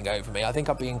face looming over me, I think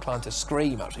I'd be inclined to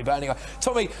scream, actually. But anyway,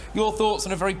 Tommy, your thoughts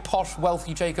on a very posh,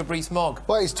 wealthy Jacob Rees-Mogg?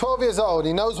 Well, he's 12 years old.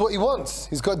 He knows what he wants.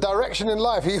 He's got direction in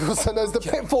life. He also knows the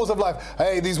pitfalls of life.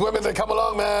 Hey, these women that come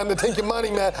along, man, they take your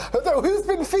money, man. Who's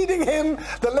been feeding him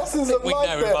the lessons of life? We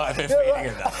know who might have been feeding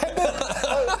him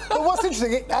that. But what's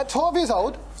interesting, at 12 years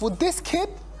old, would this kid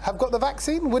have got the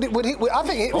vaccine? I think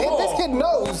this kid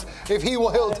knows if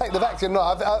he'll take the vaccine or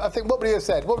not. I think, what would he have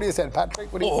said? What would he have said,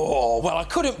 Patrick? Well, I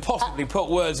couldn't possibly put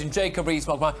words in Jacob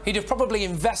Rees-Mogg's mind. He'd have probably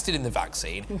invested in the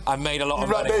vaccine and made a lot of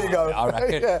money. Right, there you go. I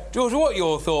reckon. Yeah. Georgia, what are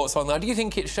your thoughts on that? Do you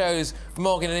think it shows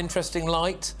Mogg in an interesting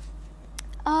light?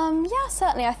 Yeah,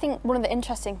 certainly. I think one of the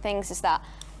interesting things is that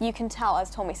you can tell,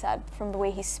 as Tommy said, from the way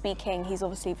he's speaking, he's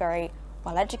obviously very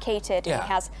well educated and he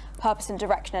has purpose and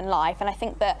direction in life. And I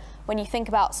think that when you think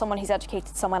about someone who's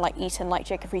educated somewhere like Eton, like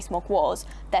Jacob Rees-Mogg was,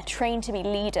 they're trained to be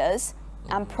leaders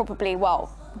and probably,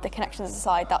 well, the connections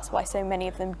aside, that's why so many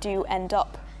of them do end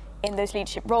up in those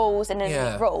leadership roles and in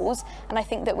elite roles. And I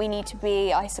think that we need to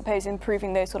be, I suppose,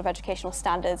 improving those sort of educational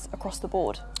standards across the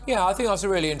board. Yeah, I think that's a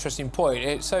really interesting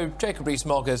point. So Jacob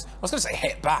Rees-Mogg has, I was going to say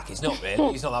hit back, he's not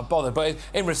really, he's not that bothered, but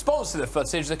in response to the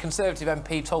footage, the Conservative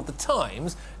MP told The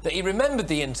Times that he remembered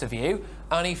the interview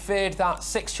and he feared that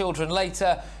 6 children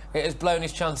later it has blown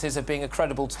his chances of being a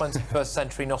credible 21st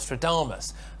century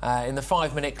Nostradamus. In the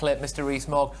 5-minute clip, Mr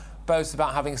Rees-Mogg boasts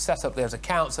about having set up those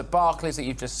accounts at Barclays that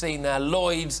you've just seen there,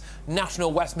 Lloyds,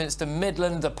 National Westminster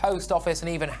Midland, the Post Office and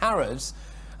even Harrods.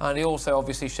 And he also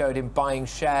obviously showed him buying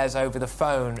shares over the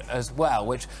phone as well,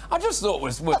 which I just thought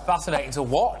was fascinating to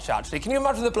watch, actually. Can you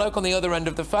imagine the bloke on the other end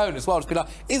of the phone as well? Just be like,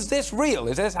 is this real?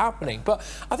 Is this happening? But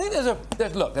I think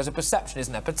there's a perception,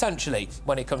 isn't there, potentially,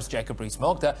 when it comes to Jacob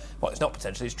Rees-Mogg, that, well, it's not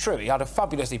potentially, it's true. He had a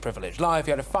fabulously privileged life.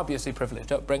 He had a fabulously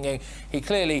privileged upbringing. He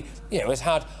clearly, you know, has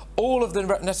had all of the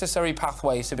necessary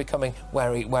pathways to becoming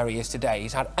where he is today.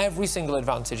 He's had every single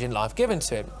advantage in life given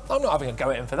to him. I'm not having a go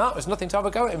at him for that. There's nothing to have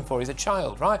a go at him for. He's a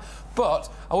child, right?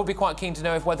 But I would be quite keen to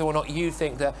know whether or not you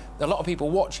think that a lot of people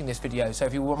watching this video, so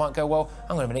if you might go, well,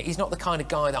 hang on a minute, he's not the kind of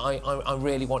guy that I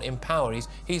really want in power.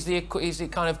 He's the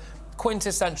kind of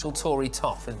quintessential Tory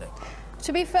toff, isn't he?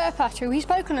 To be fair, Patrick, we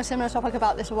spoke on a similar topic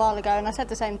about this a while ago, and I said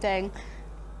the same thing.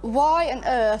 Why on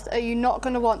earth are you not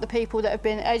going to want the people that have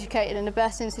been educated in the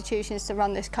best institutions to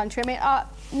run this country? I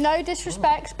mean, no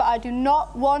disrespect, but I do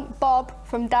not want Bob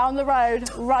from down the road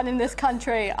running this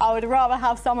country. I would rather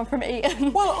have someone from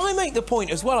Eton. Well, I make the point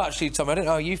as well, actually, Tom, I don't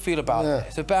know how you feel about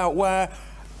this, about where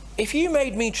if you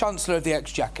made me Chancellor of the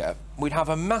Exchequer, we'd have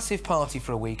a massive party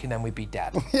for a week and then we'd be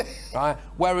dead, right?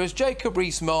 Whereas Jacob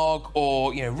Rees-Mogg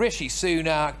or, you know, Rishi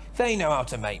Sunak, they know how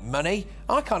to make money.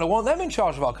 I kind of want them in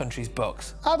charge of our country's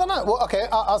books. I don't know. Well, OK,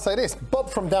 I'll say this. Bob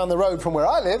from down the road from where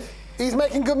I live, he's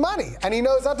making good money and he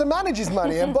knows how to manage his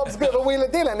money and Bob's a bit of a wheeler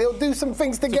dealer and he'll do some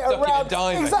things to get around.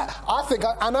 Exactly. I think,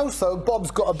 and also Bob's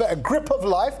got a better grip of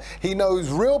life. He knows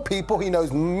real people. He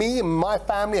knows me and my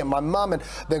family and my mum and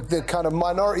the kind of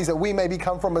minorities that we maybe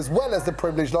come from as well as the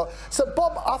privileged lot. So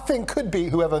Bob, I think, could be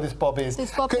whoever this Bob is.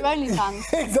 Is Bob your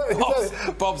OnlyFans?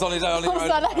 Exactly. Bob's on his own. Bob's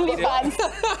on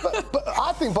OnlyFans. But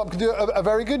I think Bob could do a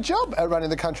very good job at running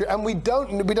the country, and we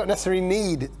don't necessarily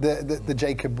need the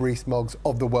Jacob Rees-Moggs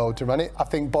of the world to run it. I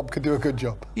think Bob could do a good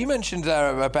job. You mentioned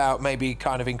there about maybe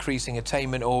kind of increasing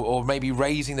attainment or maybe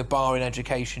raising the bar in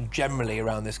education generally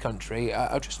around this country.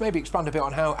 I'll just maybe expand a bit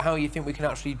on how you think we can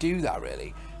actually do that,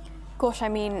 really. Gosh, I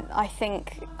mean, I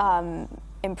think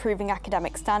improving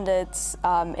academic standards,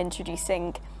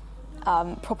 introducing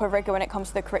proper rigour when it comes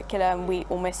to the curriculum. We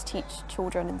almost teach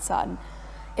children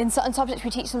in certain subjects, we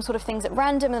teach them sort of things at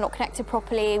random, they're not connected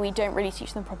properly, we don't really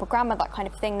teach them proper grammar, that kind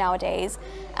of thing nowadays.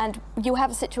 And you'll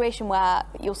have a situation where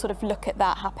you'll sort of look at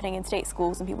that happening in state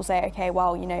schools and people say, okay,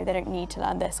 well, you know, they don't need to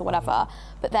learn this or whatever.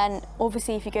 But then,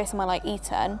 obviously, if you go somewhere like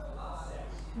Eton,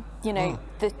 you know,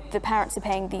 the parents are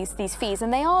paying these fees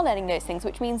and they are learning those things,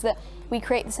 which means that we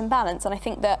create this imbalance. And I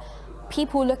think that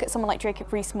people look at someone like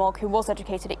Jacob Rees-Mogg, who was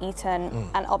educated at Eton,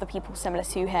 and other people similar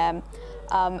to him,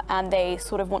 and they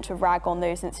sort of want to rag on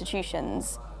those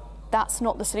institutions. that's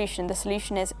not the solution. The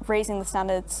solution is raising the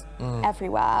standards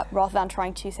everywhere, rather than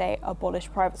trying to, say,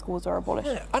 abolish private schools or abolish...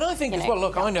 Yeah. And I think as well,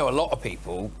 look, I know a lot of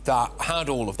people that had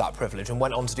all of that privilege and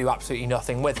went on to do absolutely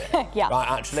nothing with it. Yeah.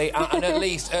 Right, actually. And at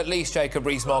least Jacob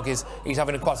Rees-Mogg he's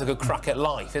having quite a good crack at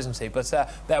life, isn't he? But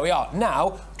there we are.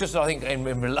 Now, just I think in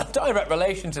direct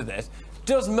relation to this,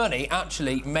 does money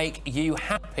actually make you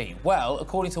happy? Well,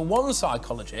 according to one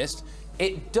psychologist,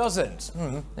 it doesn't.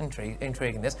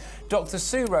 Intriguing this. Dr.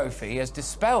 Sue Rofi has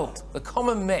dispelled the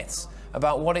common myths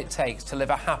about what it takes to live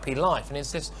a happy life and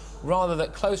insists rather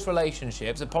that close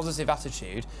relationships, a positive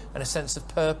attitude and a sense of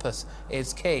purpose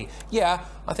is key. Yeah,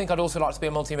 I think I'd also like to be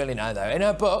a multimillionaire though. In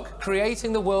her book,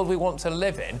 Creating the World We Want to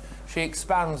Live In, she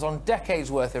expands on decades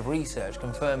worth of research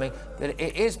confirming that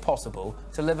it is possible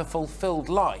to live a fulfilled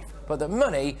life, but that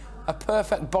money, a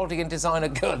perfect body and designer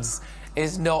goods,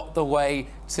 is not the way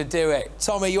to do it.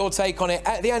 Tommy, your take on it.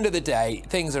 At the end of the day,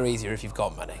 things are easier if you've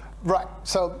got money. Right,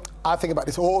 so I think about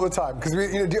this all the time, because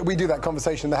we do that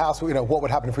conversation in the house, what would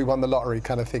happen if we won the lottery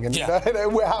kind of thing, and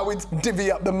how we'd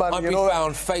divvy up the money. I'd be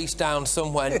found face down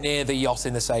somewhere near the yacht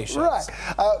in the Seychelles. Right,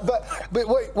 but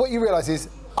what you realise is,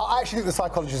 I actually think the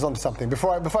psychologist is onto something.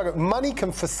 Before I go, money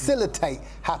can facilitate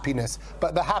happiness,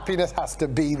 but the happiness has to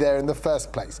be there in the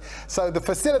first place. So the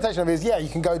facilitation of it is, yeah, you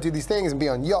can go do these things and be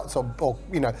on yachts or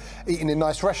eating in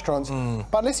nice restaurants,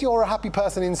 but unless you're a happy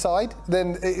person inside,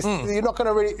 then you're not going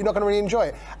to really enjoy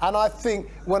it. And I think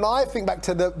when I think back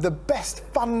to the best,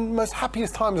 fun, most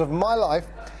happiest times of my life,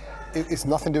 it's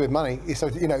nothing to do with money. It's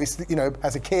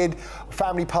as a kid,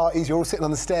 family parties, you're all sitting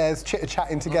on the stairs,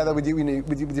 chitter-chatting together with your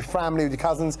family, with your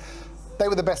cousins. They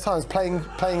were the best times, playing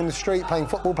in the street, playing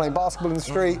football, playing basketball in the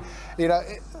street.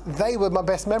 They were my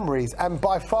best memories, and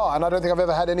by far, and I don't think I've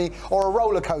ever had any, or a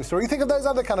roller coaster, or you think of those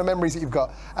other kind of memories that you've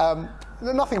got.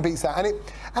 Nothing beats that. And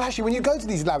actually, when you go to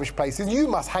these lavish places, you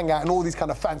must hang out in all these kind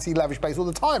of fancy lavish places all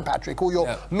the time, Patrick, all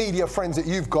your media friends that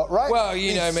you've got, right? Well,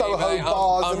 you know me, Soho mate,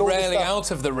 bars I'm and all rarely this stuff. out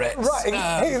of the Ritz. Right,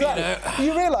 exactly.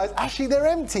 You realise, actually, they're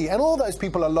empty, and all those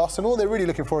people are lost, and all they're really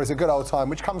looking for is a good old time,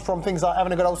 which comes from things like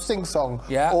having a good old sing-song,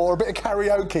 or a bit of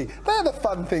karaoke. They're the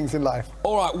fun things in life.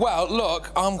 All right, well,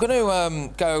 look, I'm going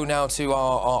to go now to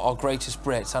our greatest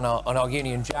Brits and our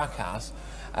Union Jackass.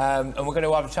 And we're going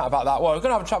to have a chat about that. Well, we're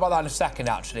going to have a chat about that in a second,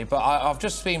 actually. But I've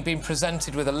just been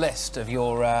presented with a list of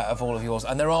all of yours,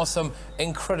 and there are some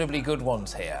incredibly good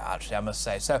ones here, actually, I must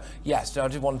say. So yes, I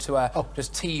did want to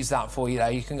just tease that for you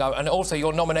there. You can go, and also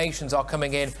your nominations are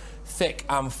coming in thick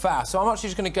and fast. So I'm actually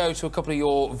just going to go to a couple of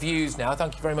your views now.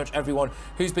 Thank you very much, everyone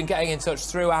who's been getting in touch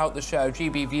throughout the show.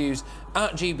 GB Views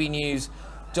at GB News.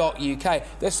 .uk.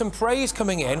 There's some praise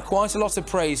coming in, quite a lot of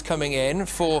praise coming in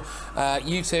for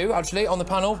you two, actually, on the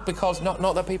panel, because not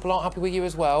that people aren't happy with you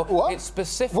as well. What? It's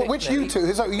specifically... Which you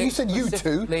two? So you said you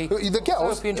two? The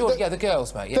girls? Sophie and George, the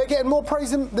girls, mate. Yeah. They're getting more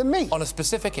praise than me? On a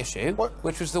specific issue,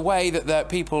 which was the way that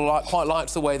people quite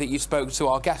liked the way that you spoke to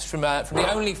our guest from the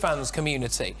OnlyFans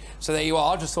community. So there you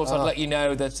are. Just thought I'd let you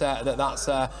know that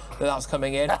that's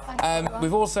coming in.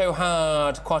 We've also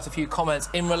had quite a few comments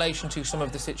in relation to some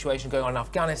of the situation going on in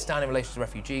Afghanistan, in relation to the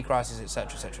refugee crisis,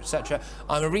 etc, etc, etc.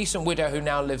 I'm a recent widow who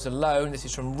now lives alone. This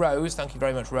is from Rose. Thank you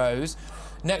very much, Rose.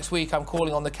 Next week, I'm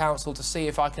calling on the council to see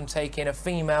if I can take in a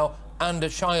female and a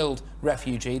child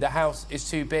refugee. The house is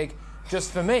too big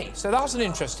just for me. So that's an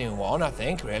interesting one, I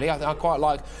think, really. I quite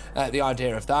like the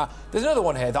idea of that. There's another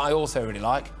one here that I also really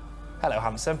like. Hello,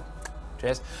 handsome.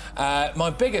 Cheers. My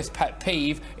biggest pet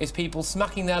peeve is people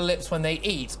smacking their lips when they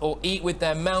eat or eat with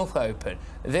their mouth open.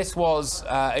 This was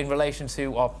in relation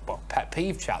to our pet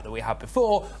peeve chat that we had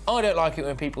before. I don't like it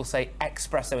when people say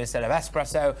espresso instead of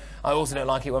espresso. I also don't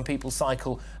like it when people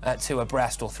cycle 2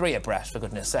 abreast or 3 abreast, for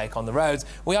goodness sake, on the roads.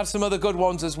 We had some other good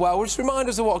ones as well. Just remind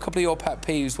us of what a couple of your pet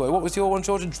peeves were. What was your one,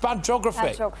 Georgia? Bad geography.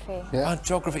 Bad geography. Yeah. Bad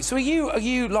geography. So are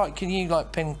you like, can you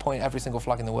like pinpoint every single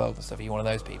flag in the world and stuff? Are you one of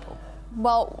those people?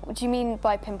 Well, what do you mean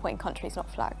by pinpoint countries, not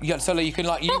flags? Yeah, so you can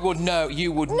you would know.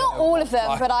 Not all of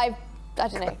them, but I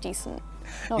don't know, decent.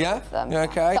 Not all of them. Yeah,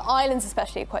 okay. The islands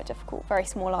especially are quite difficult. Very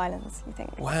small islands, you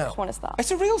think. Wow. Which one is that?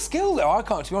 It's a real skill, though. I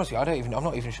can't, to be honest with you, I'm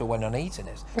not even sure when Nuneaton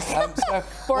is.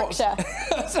 Warwickshire.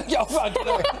 I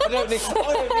don't need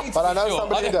to. But I know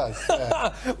somebody who does. Yeah.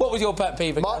 What was your pet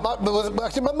peeve?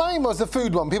 Mine was the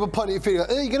food one. People pointing at your food,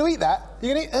 like, are you going to eat that?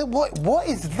 You're going to eat... What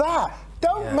is that?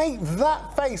 Don't make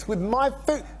that face with my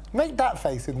food. Make that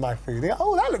face with my food. Go,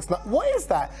 oh, that looks nice. What is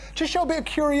that? Just show a bit of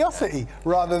curiosity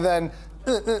rather than...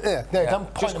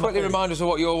 Just quickly remind us of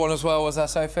what your one as well was there,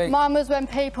 Sophie. Mine was when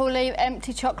people leave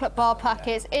empty chocolate bar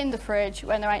packets in the fridge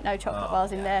when there ain't no chocolate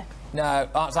bars in there. No,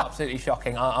 that's absolutely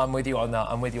shocking. I'm with you on that.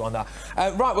 I'm with you on that.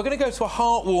 Right, we're going to go to a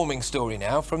heartwarming story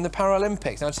now from the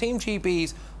Paralympics. Now, Team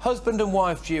GB's husband and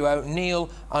wife duo, Neil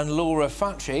and Laura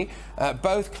Facci,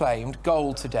 both claimed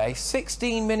gold today,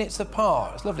 16 minutes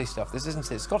apart. It's lovely stuff, this,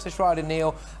 isn't it? Scottish rider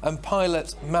Neil and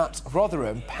pilot Matt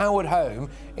Rotherham powered home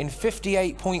in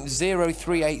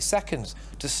 58.038 seconds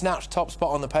to snatch top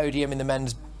spot on the podium in the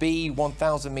men's B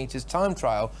 1,000 metres time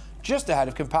trial, just ahead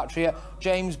of compatriot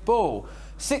James Bull.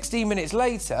 16 minutes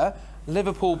later,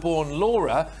 Liverpool-born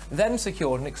Laura then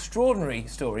secured an extraordinary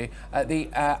story at the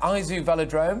Izu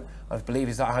Velodrome, I believe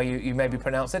is that how you maybe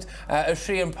pronounce it, as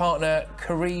she and partner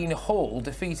Karine Hall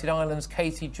defeated Ireland's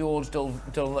Katie George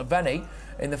Dulveny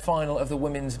in the final of the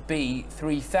women's B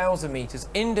 3,000 metres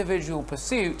individual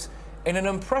pursuit in an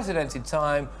unprecedented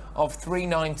time of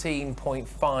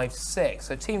 3:19.56.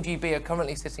 So Team GB are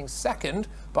currently sitting second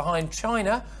behind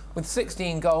China with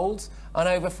 16 golds and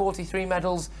over 43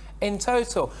 medals in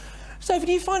total. Sophie,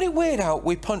 do you find it weird how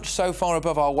we punch so far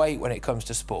above our weight when it comes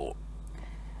to sport?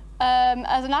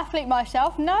 As an athlete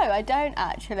myself, no, I don't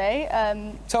actually.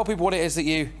 Tell people what it is that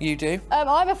you do.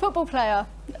 I'm a football player,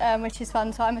 which is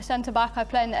fun. So I'm a centre-back. I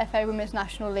play in the FA Women's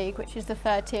National League, which is the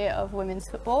third tier of women's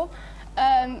football.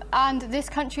 And this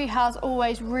country has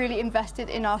always really invested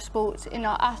in our sports, in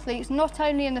our athletes, not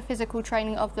only in the physical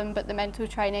training of them, but the mental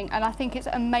training. And I think it's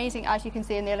amazing, as you can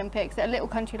see in the Olympics, that a little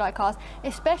country like ours,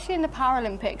 especially in the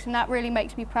Paralympics, and that really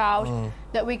makes me proud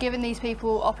that we're giving these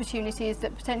people opportunities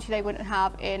that potentially they wouldn't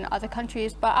have in other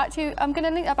countries. But actually, I'm going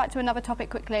to link that back to another topic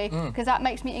quickly, because that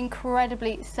makes me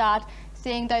incredibly sad,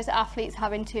 seeing those athletes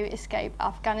having to escape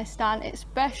Afghanistan,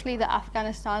 especially the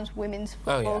Afghanistan's women's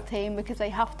football team, because they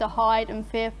have to hide and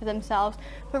fear for themselves,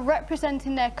 but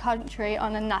representing their country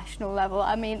on a national level.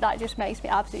 I mean, that just makes me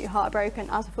absolutely heartbroken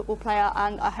as a football player,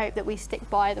 and I hope that we stick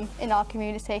by them in our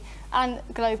community and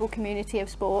global community of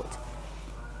sport.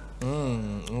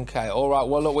 OK, all right.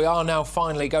 Well, look, we are now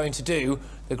finally going to do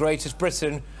the Greatest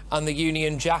Britain and the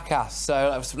Union Jackass.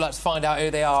 So let's find out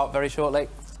who they are very shortly.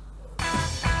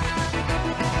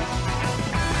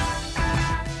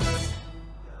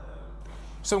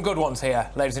 Some good ones here,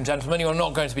 ladies and gentlemen. You're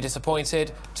not going to be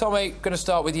disappointed. Tommy, going to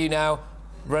start with you now.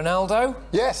 Ronaldo?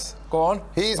 Yes. Go on.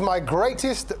 He's my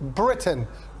greatest Briton.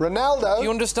 Ronaldo... Do you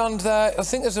understand that? I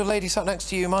think there's a lady sat next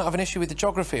to you who might have an issue with the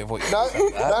geography of what you said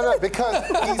there. No, because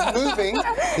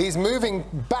he's moving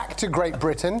back to Great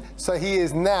Britain, so he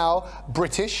is now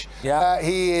British. Yeah.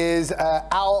 He is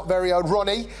our very own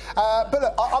Ronnie. But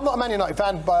look, I'm not a Man United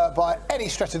fan by any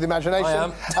stretch of the imagination. I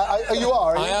am. You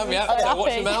are? I am, yeah. Okay.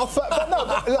 Watch your mouth.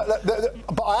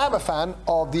 But I am a fan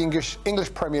of the English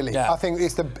Premier League. Yeah. I think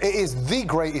it is the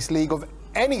greatest league of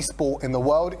any sport in the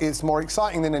world. It's more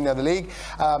exciting than any other league.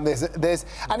 And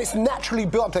it's naturally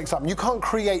built up to excitement. You can't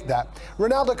create that.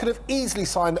 Ronaldo could have easily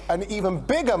signed an even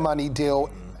bigger money deal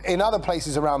in other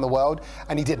places around the world,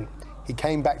 and he didn't. He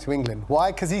came back to England.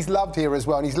 Why? Because he's loved here as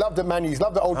well, and he's loved at Man U, he's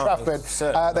loved at Old Trafford.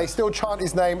 They still chant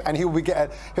his name, and he'll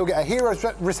get a hero's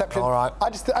reception. All right. I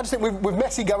just think with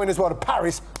Messi going as well to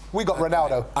Paris, we got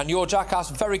Ronaldo. And your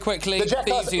Jackass, very quickly, the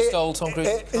Jackass, thieves who stole Tom Cruise.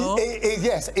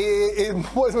 Yes,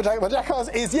 what is my Jackass? My Jackass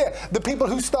is, the people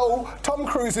who stole Tom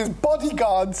Cruise's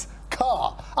bodyguard's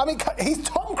car. I mean, he's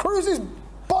Tom Cruise's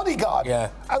bodyguard. Yeah.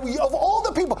 Of all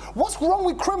the people, what's wrong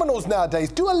with criminals nowadays?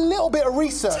 Do a little bit of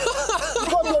research. You've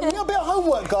got to do a little bit of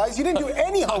homework, guys. You didn't do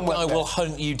any homework. I will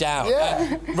hunt you down.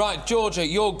 Yeah. Right, Georgia,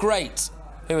 you're great.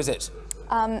 Who is it?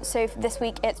 So this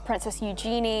week it's Princess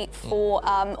Eugenie for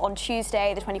on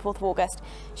Tuesday, the 24th of August.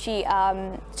 She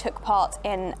took part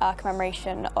in a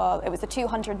commemoration of, it was the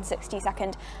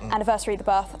 262nd anniversary of the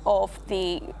birth of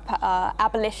the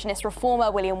abolitionist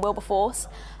reformer William Wilberforce.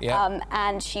 Yeah.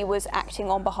 And she was acting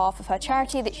on behalf of her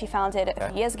charity that she founded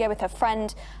a few years ago with her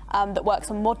friend that works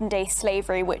on modern day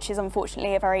slavery, which is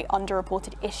unfortunately a very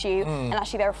underreported issue. And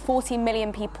actually there are 40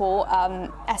 million people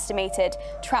estimated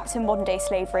trapped in modern day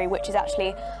slavery, which is actually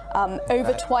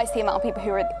over twice the amount of people who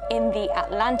are in the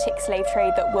Atlantic slave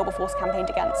trade that Wilberforce campaigned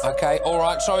against. OK, all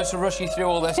right, sorry to rush you through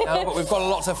all this now, but we've got a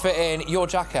lot to fit in. You're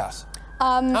Jackass.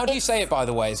 How do you say it, by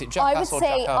the way? Is it Jackass or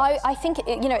Jackass? I think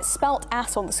it's spelt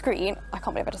ass on the screen. I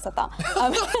can't believe I just said that.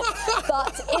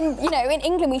 But in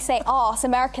England we say arse,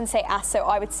 Americans say ass, so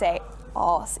I would say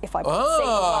arse, if I could say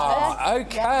the word.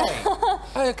 OK.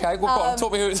 OK, well, go on,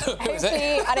 talk me who is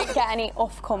it? I don't get any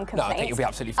Ofcom complaints. No, I think you'll be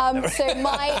absolutely fine. So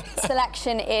my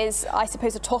selection is, I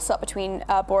suppose, a toss-up between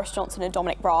Boris Johnson and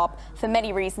Dominic Raab for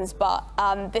many reasons, but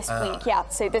this week,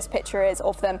 so this picture is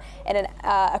of them in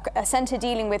a centre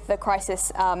dealing with the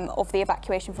crisis of the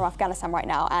evacuation from Afghanistan right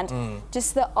now, and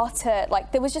just the utter,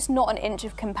 like, there was just not an inch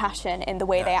of compassion in the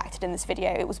way they acted in this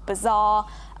video. It was bizarre.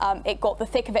 It got the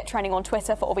thick of it trending on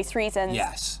Twitter for obvious reasons.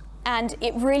 Yes. And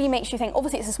it really makes you think,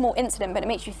 obviously it's a small incident, but it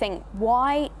makes you think,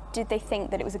 why did they think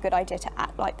that it was a good idea to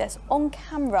act like this on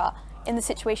camera in the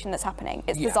situation that's happening?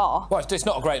 It's bizarre. Well, it's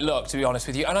not a great look, to be honest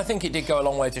with you. And I think it did go a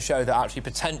long way to show that actually,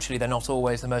 potentially, they're not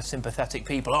always the most sympathetic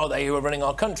people, are they, who are running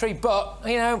our country? But,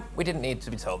 you know, we didn't need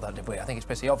to be told that, did we? I think it's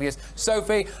pretty obvious.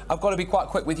 Sophie, I've got to be quite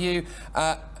quick with you.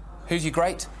 Who's your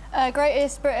great?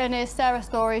 Greatest Britain is Sarah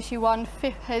Storey. She won,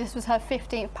 this was her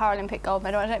 15th Paralympic gold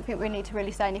medal. I don't think we need to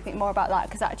really say anything more about that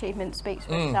because that achievement speaks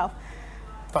for itself.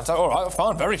 Fantastic. All right,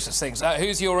 fine, very succinct.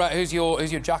 Who's your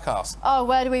jackass? Oh,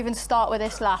 where do we even start with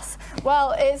this, lass?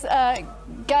 Well, it's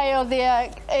Gail,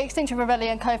 the Extinction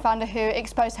Rebellion co-founder, who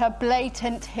exposed her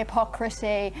blatant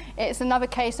hypocrisy. It's another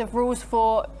case of rules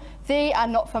for thee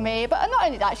and not for me. But not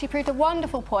only that, she proved a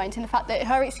wonderful point in the fact that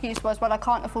her excuse was, well, I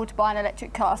can't afford to buy an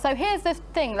electric car. So here's the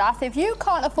thing, lass. If you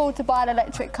can't afford to buy an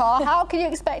electric car, how can you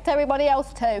expect everybody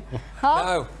else to?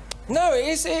 Huh? No,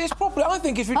 it's probably, I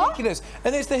think it's ridiculous.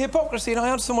 And it's the hypocrisy. And I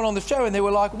had someone on the show and they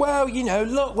were like, well, you know,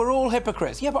 look, we're all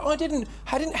hypocrites. Yeah, but I didn't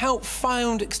help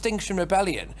found Extinction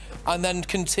Rebellion and then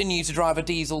continue to drive a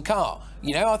diesel car.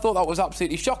 You know, I thought that was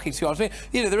absolutely shocking, to be honest with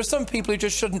you. You know, there are some people who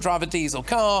just shouldn't drive a diesel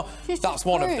car. That's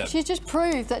one of them. She's just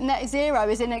proved that net zero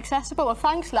is inaccessible. Well,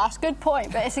 thanks, lass. Good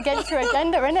point. But it's against your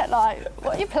agenda, isn't it? Like,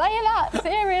 what are you playing at?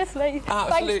 Seriously.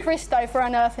 Absolutely. Thanks, Christo, for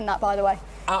unearthing that, by the way.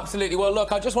 Absolutely. Well,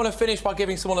 look, I just want to finish by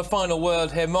giving someone a final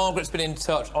word here. Margaret's been in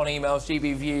touch on emails,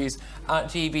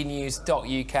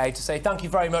 gbviews@gbnews.uk, to say thank you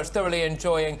very much, thoroughly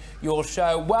enjoying your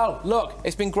show. Well, look,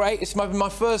 it's been great. It's my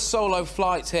first solo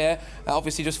flight here,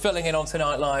 obviously just filling in on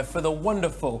Tonight Live for the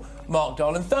wonderful Mark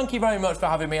Dolan. Thank you very much for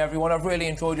having me, everyone. I've really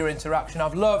enjoyed your interaction.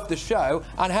 I've loved the show.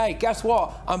 And, hey, guess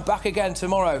what? I'm back again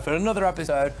tomorrow for another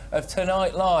episode of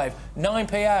Tonight Live, 9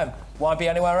 p.m. Why be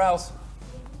anywhere else?